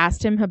place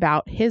asked him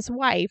about his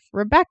wife,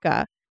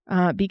 Rebekah,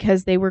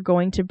 because they were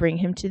going to bring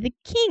him to the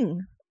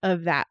king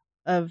of that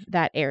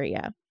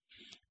area.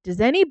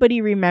 Does anybody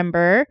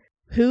remember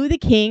who the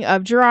king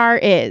of Gerar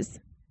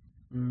is?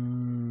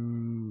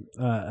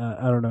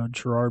 I don't know.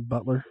 Gerard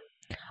Butler.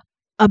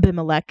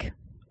 Abimelech.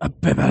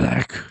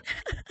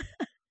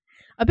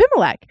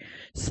 Abimelech.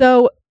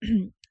 So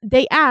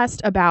they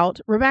asked about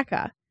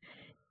Rebekah,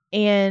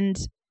 and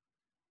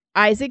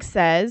Isaac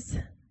says,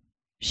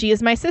 "She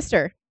is my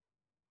sister."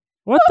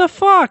 What the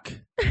fuck?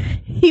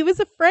 He was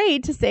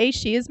afraid to say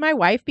she is my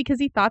wife because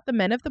he thought the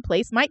men of the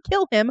place might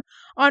kill him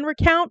on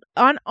account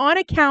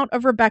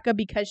of Rebekah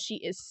because she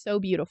is so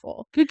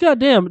beautiful. Good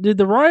goddamn. Did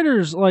the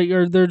writers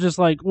or they're just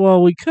like,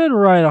 well, we could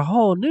write a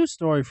whole new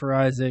story for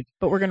Isaac,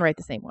 but we're going to write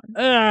the same one.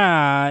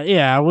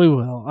 Yeah, we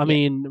will. I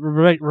mean,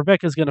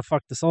 Rebecca's going to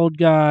fuck this old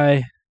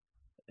guy.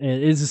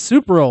 And it's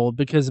super old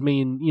because, I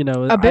mean,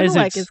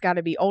 Abimelech has got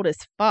to be old as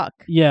fuck.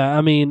 Yeah,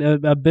 I mean,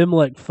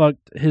 Abimelech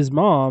fucked his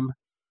mom.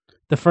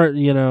 The first,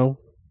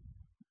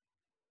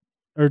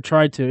 or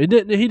tried to. He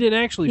didn't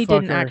actually. He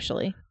fuck didn't her.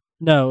 Actually.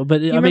 No,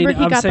 but he got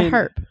the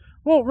herp.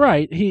 Well,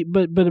 right.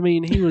 But I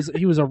mean, he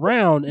was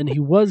around and he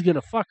was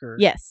gonna fuck her.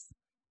 Yes.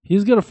 He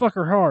was gonna fuck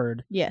her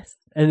hard. Yes.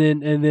 And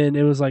then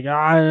it was like,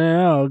 I don't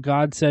know.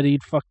 God said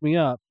he'd fuck me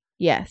up.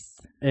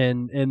 Yes.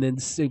 And then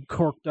it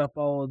corked up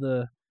all of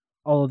the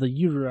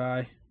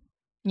uteri.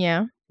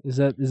 Yeah. Is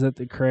that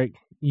the correct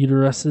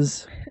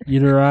uteruses?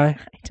 Uteri?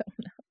 I don't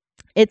know.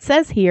 It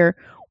says here,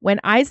 when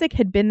Isaac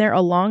had been there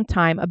a long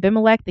time,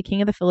 Abimelech, the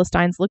king of the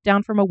Philistines, looked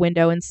down from a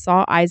window and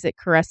saw Isaac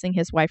caressing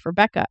his wife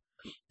Rebekah.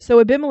 So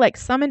Abimelech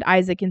summoned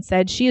Isaac and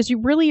said, "She is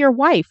really your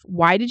wife.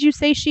 Why did you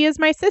say she is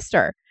my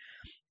sister?"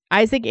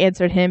 Isaac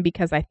answered him,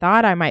 "Because I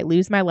thought I might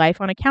lose my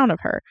life on account of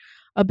her."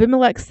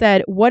 Abimelech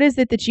said, "What is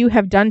it that you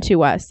have done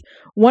to us?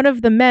 One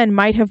of the men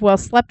might have well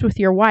slept with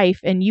your wife,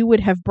 and you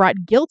would have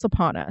brought guilt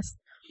upon us."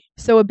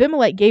 So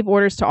Abimelech gave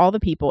orders to all the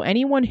people.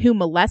 Anyone who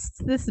molests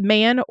this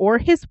man or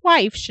his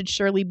wife should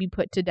surely be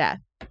put to death.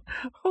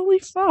 Holy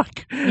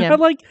fuck! Yeah. I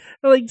like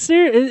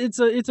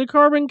seriously, it's a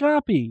carbon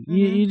copy.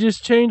 You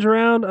just change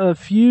around a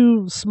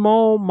few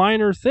small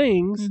minor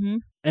things,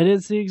 and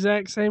it's the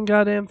exact same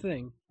goddamn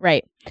thing.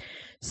 Right.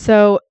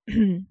 So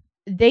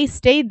they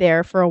stayed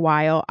there for a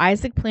while.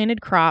 Isaac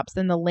planted crops,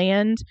 and the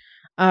land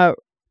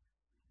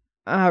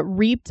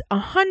reaped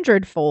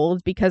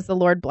 100-fold because the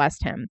Lord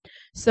blessed him.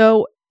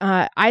 So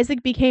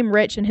Isaac became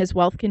rich, and his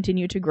wealth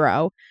continued to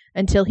grow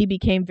until he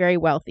became very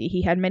wealthy.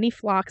 He had many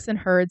flocks and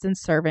herds and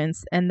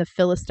servants, and the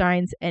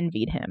Philistines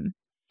envied him.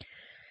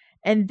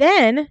 And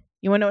then,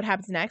 you want to know what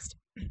happens next?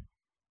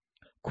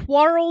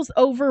 Quarrels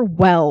over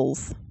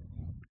wells.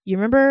 You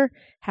remember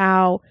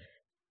how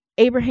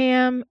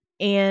Abraham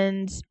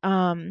and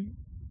who'd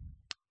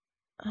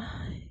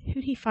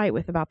he fight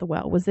with about the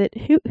well? Was it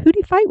who'd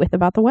he fight with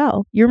about the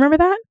well? You remember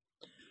that?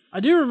 I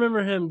do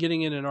remember him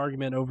getting in an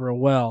argument over a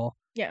well.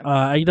 Yeah.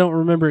 I don't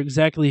remember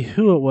exactly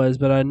who it was,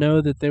 but I know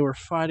that they were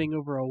fighting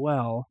over a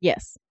well.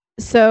 Yes.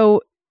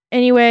 So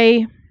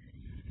anyway,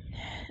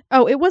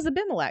 it was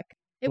Abimelech.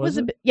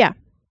 Yeah.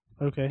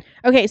 Okay.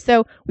 Okay,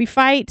 so we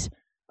fight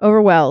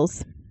over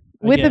wells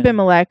with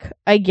Abimelech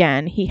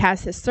again. He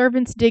has his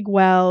servants dig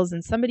wells,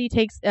 and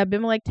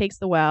Abimelech takes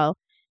the well,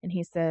 and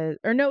he says,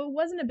 or no, it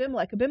wasn't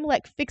Abimelech.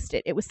 Abimelech fixed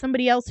it. It was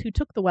somebody else who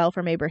took the well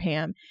from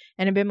Abraham,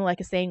 and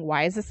Abimelech is saying,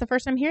 why is this the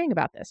first I'm hearing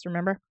about this?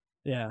 Remember?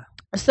 Yeah.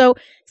 So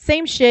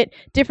same shit,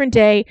 different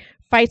day,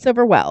 fights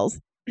over wells.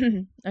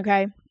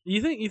 Okay.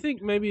 You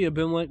think maybe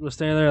Abimelech was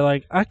standing there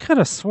like, I could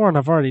have sworn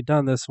I've already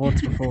done this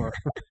once before.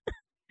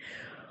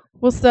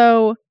 Well,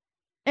 so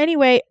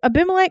anyway,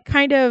 Abimelech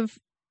kind of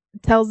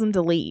tells him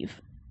to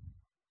leave.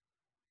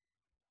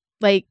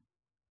 Like,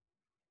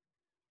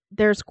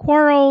 there's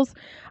quarrels.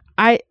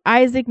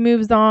 Isaac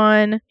moves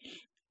on,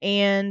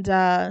 and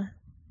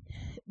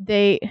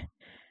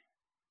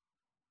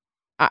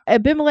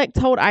Abimelech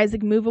told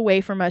Isaac, move away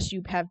from us.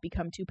 You have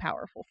become too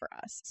powerful for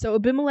us. So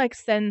Abimelech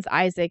sends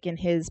Isaac and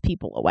his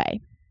people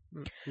away.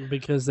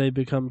 Because they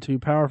become too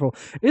powerful.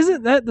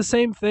 Isn't that the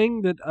same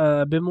thing that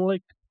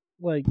Abimelech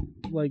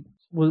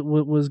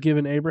was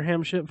given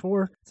Abraham shit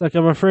for? It's like,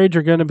 I'm afraid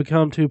you're going to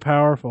become too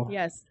powerful.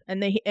 Yes,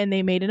 and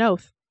they made an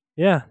oath.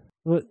 Yeah.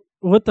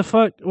 What the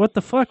fuck? What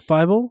the fuck,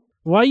 Bible?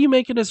 Why are you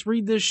making us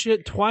read this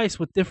shit twice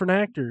with different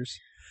actors?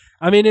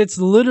 I mean, it's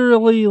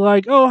literally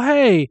like, oh,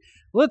 hey,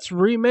 let's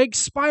remake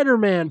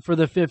Spider-Man for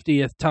the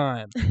 50th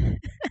time.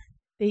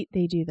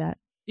 They do that.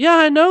 Yeah,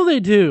 I know they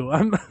do.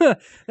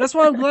 That's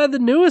why I'm glad the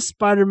newest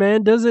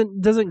Spider-Man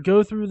doesn't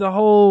go through the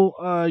whole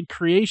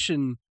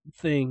creation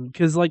thing,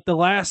 because like the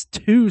last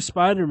two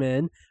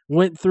Spider-Men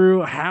went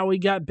through how he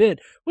got bit.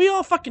 We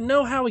all fucking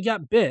know how he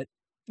got bit.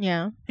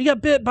 Yeah. He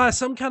got bit by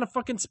some kind of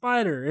fucking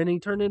spider, and he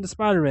turned into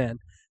Spider-Man.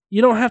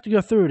 You don't have to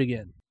go through it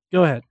again.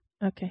 Go ahead.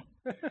 Okay.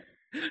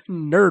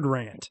 Nerd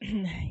rant.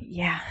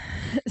 Yeah.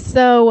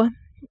 So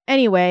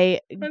anyway,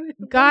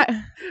 Why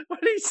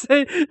do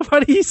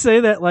you say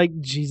that like,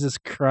 Jesus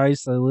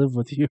Christ, I live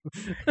with you?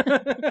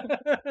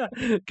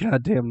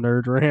 Goddamn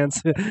nerd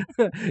rants.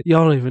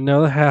 Y'all don't even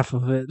know the half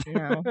of it.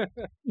 No,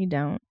 you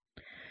don't.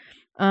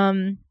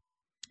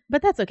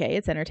 But that's okay.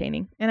 It's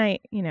entertaining. And I,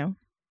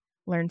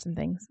 learn some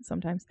things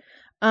sometimes.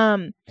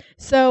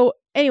 So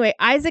anyway,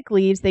 Isaac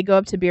leaves. They go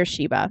up to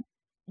Beersheba.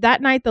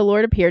 That night the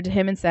Lord appeared to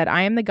him and said,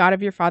 I am the God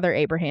of your father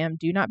Abraham.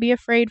 Do not be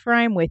afraid, for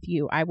I am with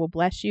you. I will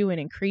bless you and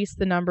increase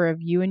the number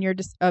of you and your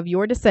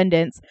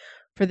descendants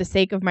for the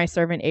sake of my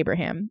servant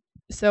Abraham.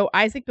 So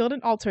Isaac built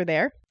an altar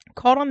there,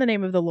 called on the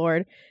name of the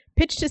Lord,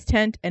 pitched his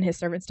tent, and his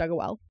servants dug a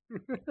well.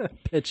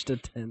 Pitched a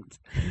tent.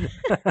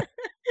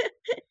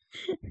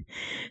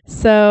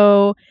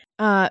 So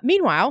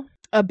meanwhile,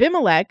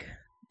 Abimelech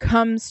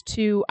comes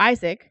to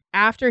Isaac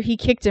after he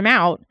kicked him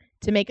out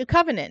to make a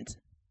covenant,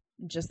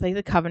 just like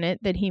the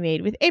covenant that he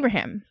made with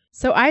Abraham.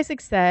 So Isaac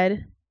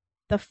said,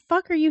 the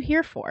fuck are you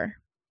here for?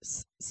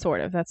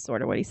 That's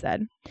sort of what he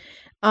said.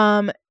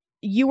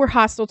 You were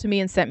hostile to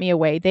me and sent me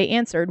away. They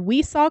answered,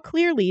 we saw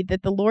clearly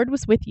that the Lord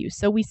was with you.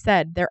 So we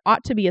said, there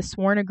ought to be a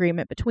sworn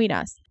agreement between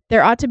us.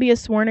 There ought to be a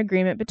sworn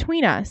agreement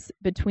between us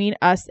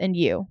and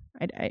you.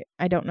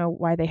 I don't know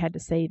why they had to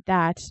say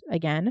that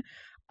again.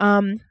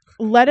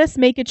 Let us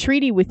make a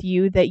treaty with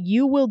you that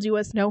you will do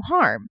us no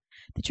harm.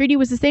 The treaty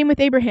was the same with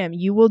Abraham.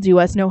 You will do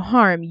us no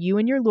harm. You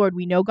and your Lord,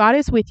 we know God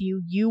is with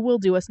you. You will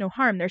do us no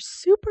harm. They're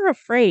super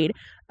afraid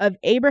of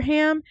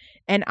Abraham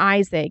and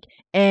Isaac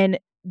and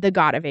the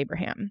God of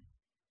Abraham.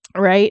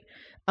 Right?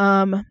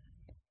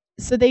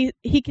 So they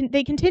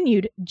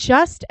continued,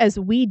 just as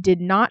we did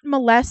not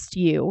molest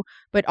you,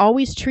 but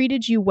always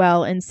treated you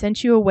well and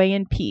sent you away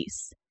in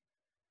peace.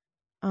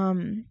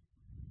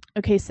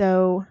 Okay,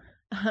 so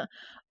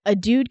a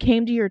dude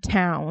came to your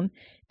town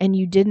and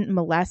you didn't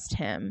molest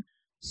him.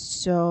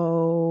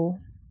 So,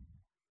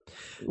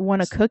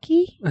 want a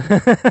cookie? Like,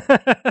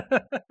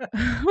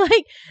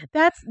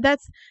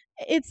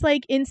 it's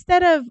like,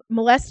 instead of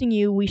molesting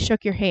you, we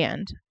shook your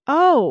hand.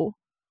 Oh,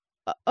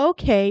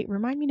 Okay,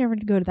 remind me never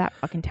to go to that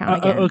fucking town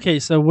again. Okay,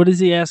 so what is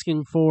he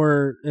asking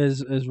for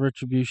as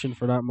retribution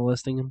for not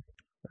molesting him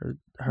or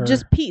her?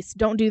 Just peace.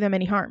 Don't do them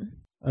any harm.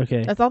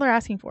 Okay. That's all they're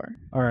asking for.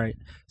 All right.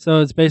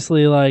 So it's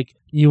basically like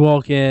you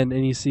walk in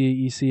and you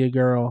see a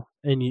girl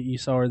and you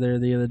saw her there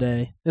the other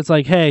day. It's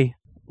like, hey,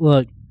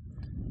 look,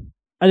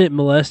 I didn't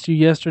molest you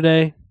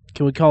yesterday.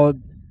 Can we call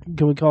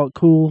it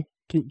cool?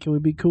 Can we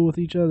be cool with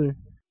each other?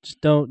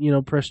 Just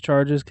don't press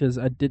charges because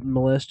I didn't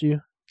molest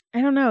you. I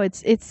don't know.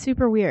 It's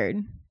super weird.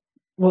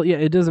 Well, yeah,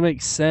 it doesn't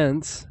make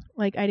sense.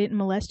 Like, I didn't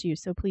molest you,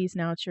 so please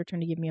now it's your turn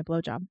to give me a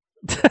blowjob.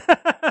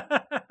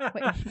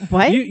 Wait,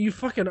 what? You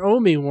fucking owe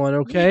me one,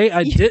 okay?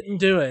 I didn't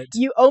do it.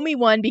 You owe me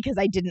one because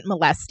I didn't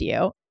molest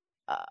you.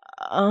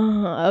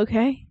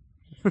 Okay.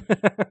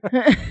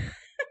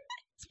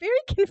 It's very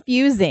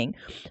confusing.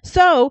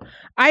 So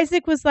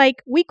Isaac was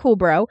like, we cool,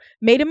 bro.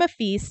 Made him a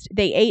feast.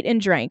 They ate and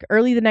drank.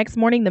 Early the next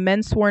morning, the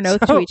men swore an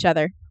oath to each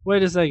other.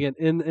 Wait a second.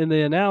 In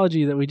the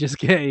analogy that we just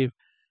gave,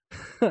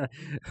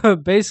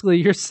 basically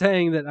you're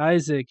saying that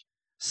Isaac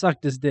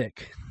sucked his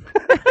dick.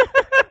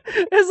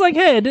 It's like,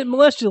 hey, I didn't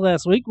molest you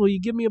last week. Will you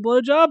give me a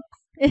blowjob?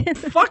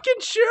 Fucking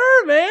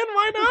sure, man.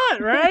 Why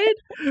not, right?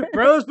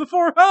 Bros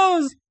before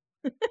hoes.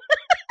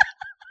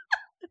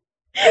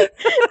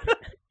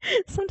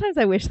 Sometimes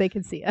I wish they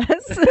could see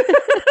us.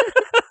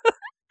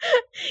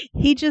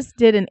 He just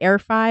did an air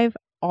 5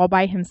 all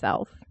by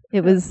himself.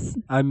 It was...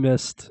 I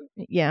missed.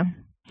 Yeah.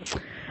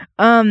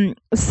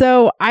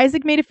 So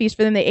Isaac made a feast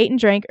for them. They ate and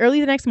drank. Early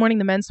the next morning,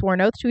 the men swore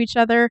an oath to each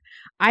other.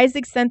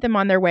 Isaac sent them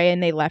on their way,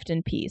 and they left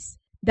in peace.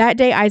 That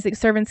day, Isaac's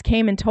servants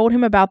came and told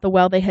him about the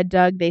well they had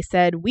dug. They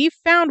said, "We've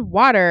found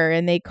water,"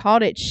 and they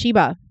called it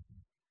Sheba.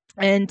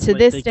 And to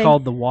this day... They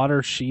called the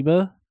water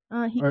Sheba?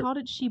 He called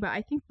it Sheba.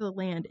 I think the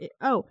land...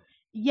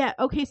 yeah.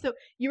 Okay, so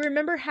you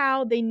remember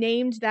how they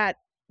named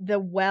the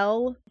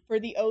well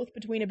for the oath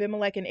between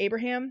Abimelech and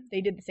Abraham?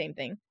 They did the same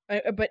thing.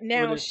 But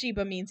now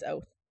Sheba means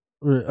oath.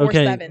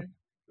 Okay. Or 7.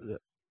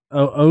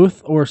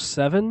 Oath or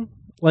 7?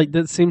 Like,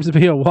 that seems to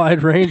be a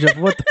wide range of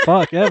what the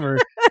fuck ever.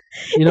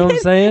 You know what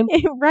I'm saying?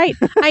 Right.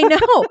 I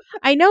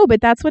know,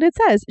 but that's what it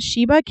says.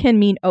 Sheba can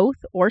mean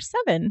oath or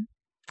 7.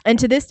 And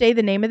to this day,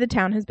 the name of the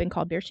town has been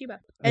called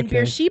Beersheba. And Okay.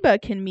 Beersheba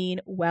can mean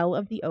well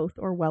of the oath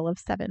or well of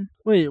 7.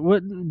 Wait,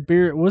 wasn't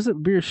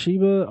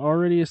Beersheba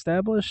already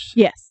established?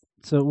 Yes.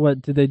 So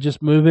what, did they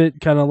just move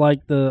it kind of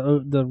like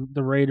the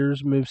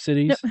Raiders move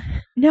cities?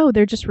 No,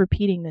 they're just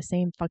repeating the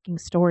same fucking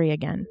story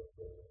again.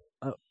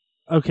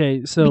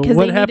 Okay, so because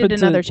what they happened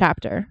needed another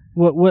chapter.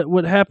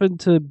 What happened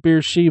to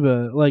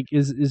Beersheba? Like,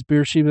 is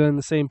Beersheba in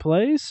the same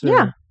place? Or?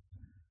 Yeah.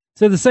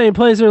 So the same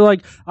place, they're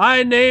like,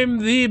 I named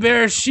the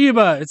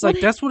Beersheba. It's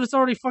like, that's what it's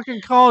already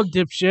fucking called,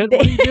 dipshit.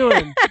 What are you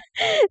doing?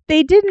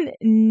 They didn't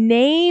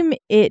name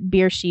it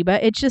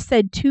Beersheba. It just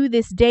said, to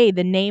this day,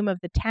 the name of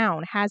the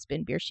town has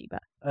been Beersheba.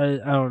 I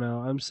don't know.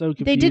 I'm so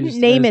confused. They didn't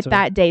name it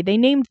that day. They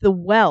named the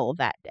well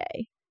that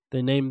day.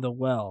 They named the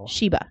well.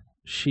 Sheba.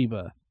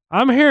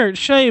 I'm here at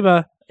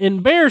Sheba,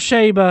 in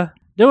Beersheba,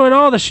 doing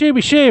all the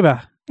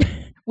Sheba.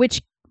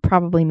 Which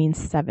probably means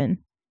 7.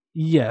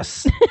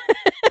 Yes.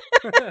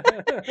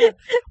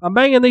 I'm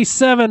banging these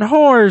 7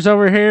 whores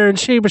over here in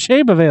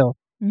Shebaville.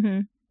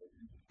 Mm-hmm.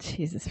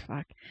 Jesus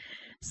fuck.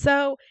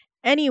 So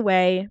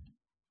anyway,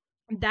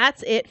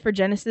 that's it for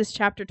Genesis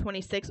chapter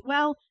 26.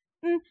 Well,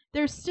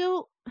 there's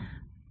still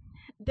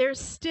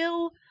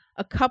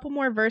a couple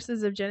more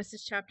verses of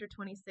Genesis chapter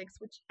 26,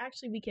 which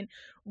actually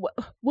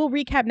we'll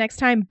recap next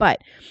time,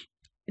 but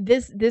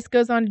this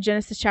goes on to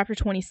Genesis chapter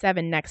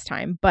 27 next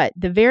time. But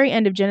the very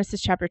end of Genesis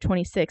chapter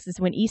 26 is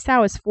when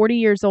Esau is 40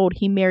 years old.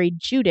 He married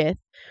Judith,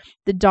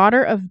 the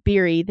daughter of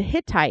Beeri the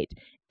Hittite,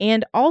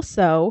 and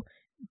also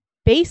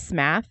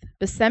Basemeth,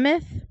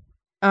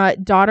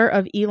 daughter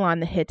of Elon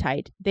the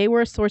Hittite. They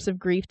were a source of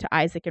grief to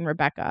Isaac and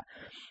Rebekah.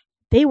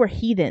 They were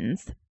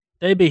heathens.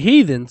 They be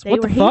heathens?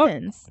 What the fuck?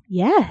 Heathens.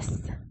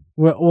 Yes.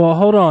 Well,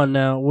 hold on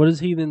now. What does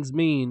heathens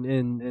mean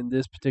in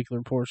this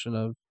particular portion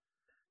of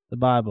the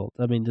Bible?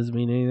 I mean, does it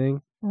mean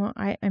anything? Well,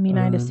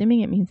 I'm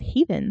assuming it means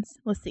heathens.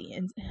 Let's see.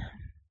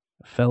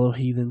 Fellow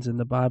heathens in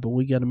the Bible,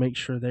 we got to make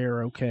sure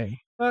they're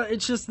okay.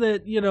 It's just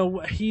that,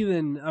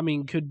 heathen, I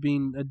mean, could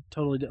mean a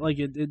totally, like,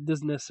 it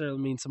doesn't necessarily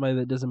mean somebody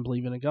that doesn't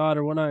believe in a god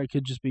or whatnot. It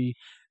could just be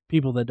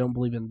people that don't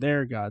believe in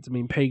their gods. I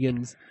mean,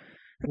 pagans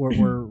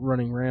were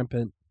running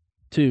rampant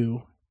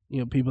too.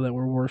 People that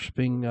were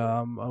worshiping,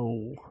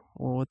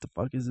 what the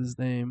fuck is his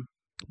name?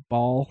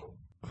 Baal?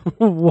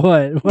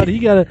 What? What do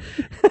you gotta...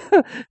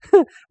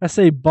 I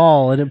say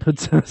Baal and it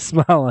puts a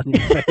smile on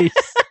your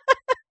face.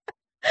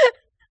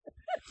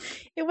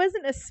 It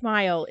wasn't a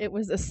smile. It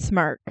was a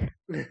smirk.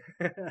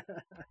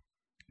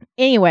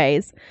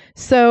 Anyways,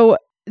 so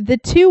the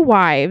 2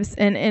 wives,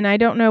 and I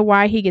don't know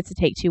why he gets to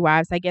take 2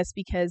 wives. I guess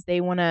because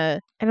they want to,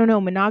 I don't know,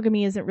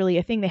 monogamy isn't really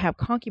a thing. They have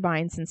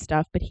concubines and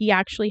stuff, but he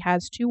actually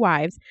has 2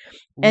 wives.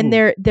 Ooh. And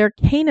they're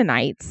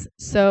Canaanites,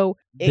 so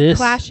it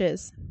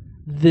clashes.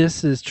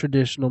 This is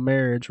traditional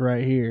marriage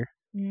right here.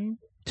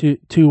 Mm-hmm.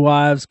 2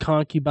 wives,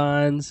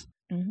 concubines,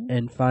 mm-hmm.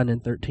 and finding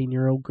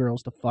 13-year-old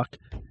girls to fuck.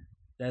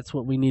 That's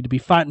what we need to be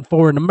fighting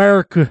for in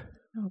America.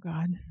 Oh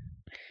God.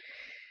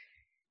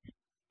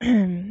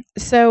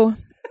 So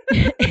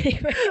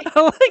anyway,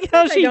 I like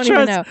how she don't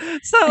even tries. know.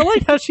 So I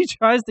like how she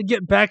tries to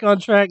get back on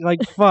track.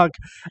 Like fuck,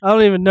 I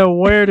don't even know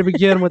where to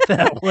begin with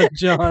that one,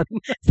 John.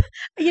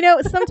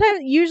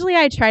 Usually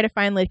I try to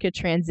find like a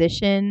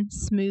transition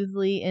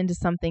smoothly into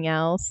something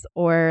else,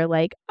 or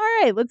like, all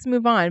right, let's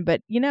move on.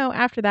 But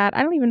after that,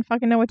 I don't even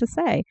fucking know what to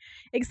say,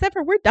 except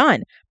for we're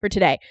done for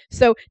today.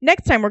 So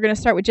next time we're going to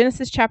start with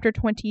Genesis chapter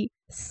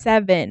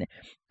 27,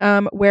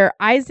 where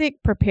Isaac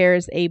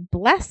prepares a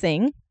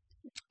blessing.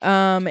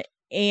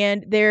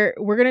 And we're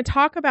going to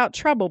talk about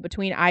trouble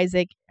between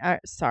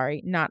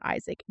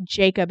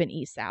Jacob and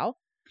Esau,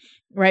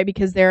 right?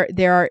 Because there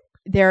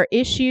are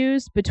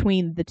issues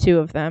between the two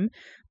of them.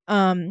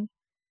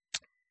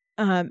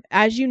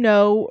 As you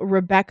know,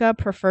 Rebecca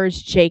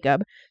prefers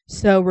Jacob,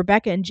 so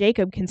Rebecca and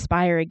Jacob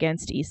conspire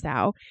against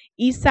Esau.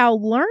 Esau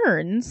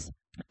learns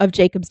of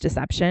Jacob's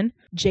deception.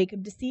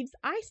 Jacob deceives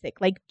Isaac.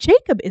 Like,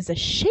 Jacob is a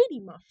shady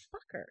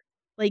motherfucker.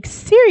 Like,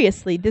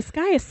 seriously, this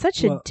guy is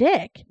such a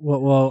dick.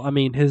 Well, I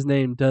mean, his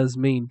name does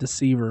mean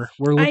deceiver.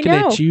 We're looking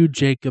at you,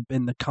 Jacob,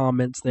 in the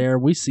comments there.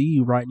 We see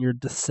you writing your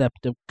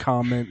deceptive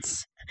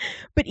comments.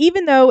 But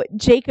even though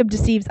Jacob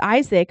deceives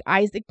Isaac,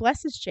 Isaac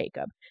blesses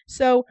Jacob.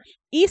 So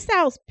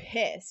Esau's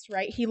pissed,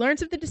 right? He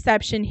learns of the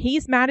deception.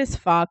 He's mad as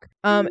fuck.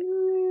 Whatever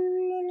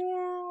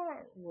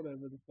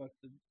the fuck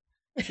the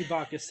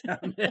Chewbacca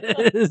sound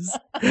is.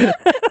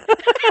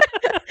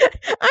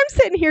 I'm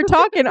sitting here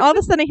talking. All of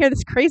a sudden I hear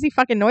this crazy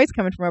fucking noise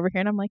coming from over here.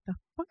 And I'm like, the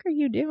fuck are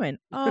you doing?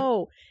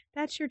 Oh,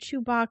 that's your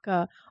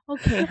Chewbacca.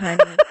 Okay,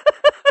 honey.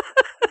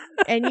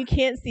 And you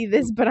can't see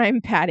this, but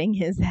I'm patting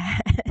his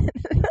head.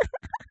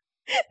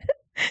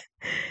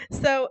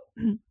 So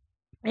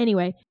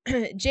anyway,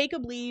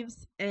 Jacob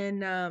leaves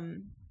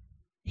and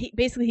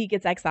he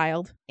gets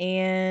exiled.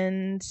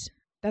 And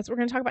that's what we're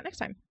going to talk about next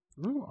time.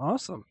 Oh,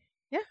 awesome.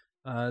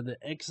 The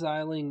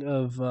exiling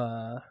of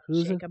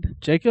who's Jacob. it?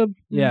 Jacob?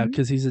 Yeah,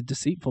 because he's a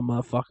deceitful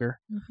motherfucker.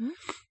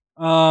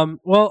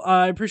 Well,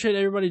 I appreciate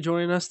everybody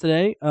joining us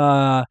today.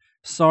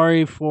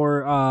 Sorry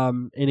for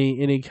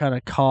any kind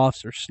of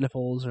coughs or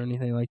sniffles or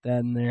anything like that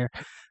in there.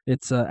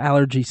 It's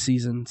allergy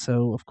season,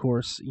 so of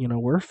course,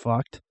 we're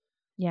fucked.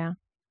 Yeah.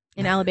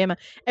 In Alabama,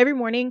 every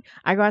morning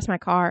I go out to my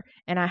car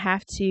and I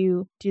have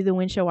to do the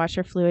windshield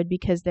washer fluid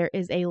because there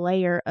is a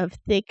layer of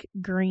thick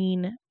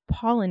green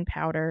pollen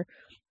powder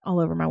all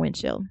over my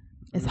windshield.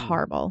 It's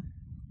horrible.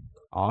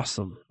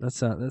 Awesome. That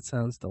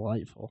sounds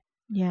delightful.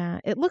 Yeah.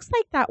 It looks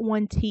like that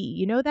one tea.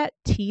 You know that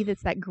tea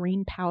that's that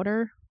green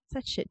powder? What's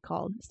that shit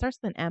called? It starts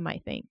with an M, I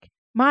think.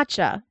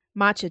 Matcha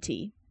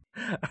tea.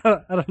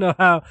 I don't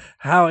know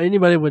how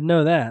anybody would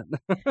know that.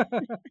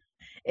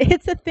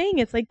 It's a thing.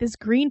 It's like this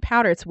green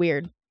powder. It's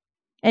weird.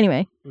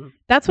 Anyway,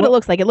 that's what it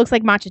looks like. It looks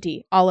like matcha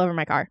tea all over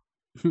my car.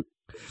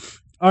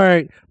 All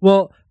right.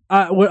 Well,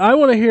 what I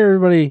want to hear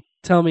everybody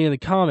tell me in the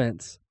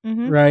comments,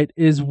 right,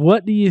 is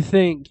what do you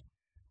think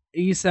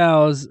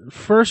Esau's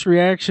first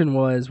reaction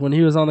was when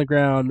he was on the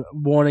ground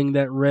wanting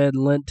that red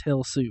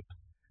lentil soup?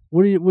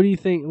 What do you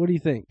think? What do you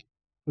think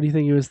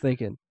he was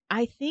thinking?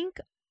 I think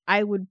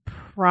I would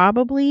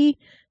probably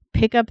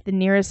pick up the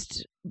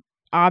nearest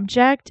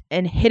object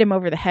and hit him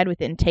over the head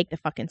with it and take the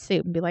fucking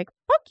soup and be like,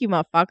 fuck you,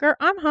 motherfucker.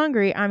 I'm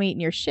hungry. I'm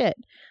eating your shit.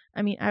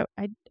 I mean, I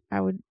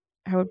would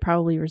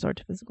probably resort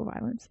to physical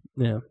violence.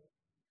 Yeah.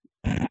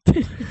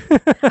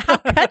 I'll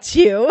cut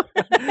you.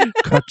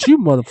 Cut you,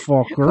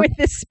 motherfucker. With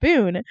this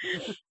spoon.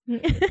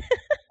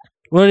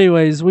 Well,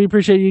 anyways, we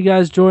appreciate you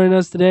guys joining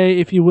us today.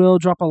 If you will,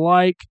 drop a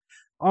like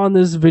on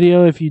this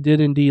video if you did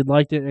indeed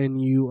liked it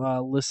and you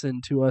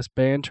listened to us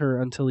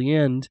banter until the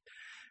end.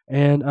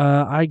 And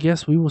I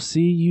guess we will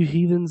see you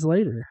heathens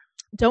later.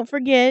 Don't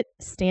forget,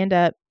 stand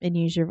up and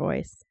use your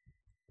voice.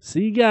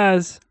 See you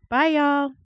guys. Bye, y'all.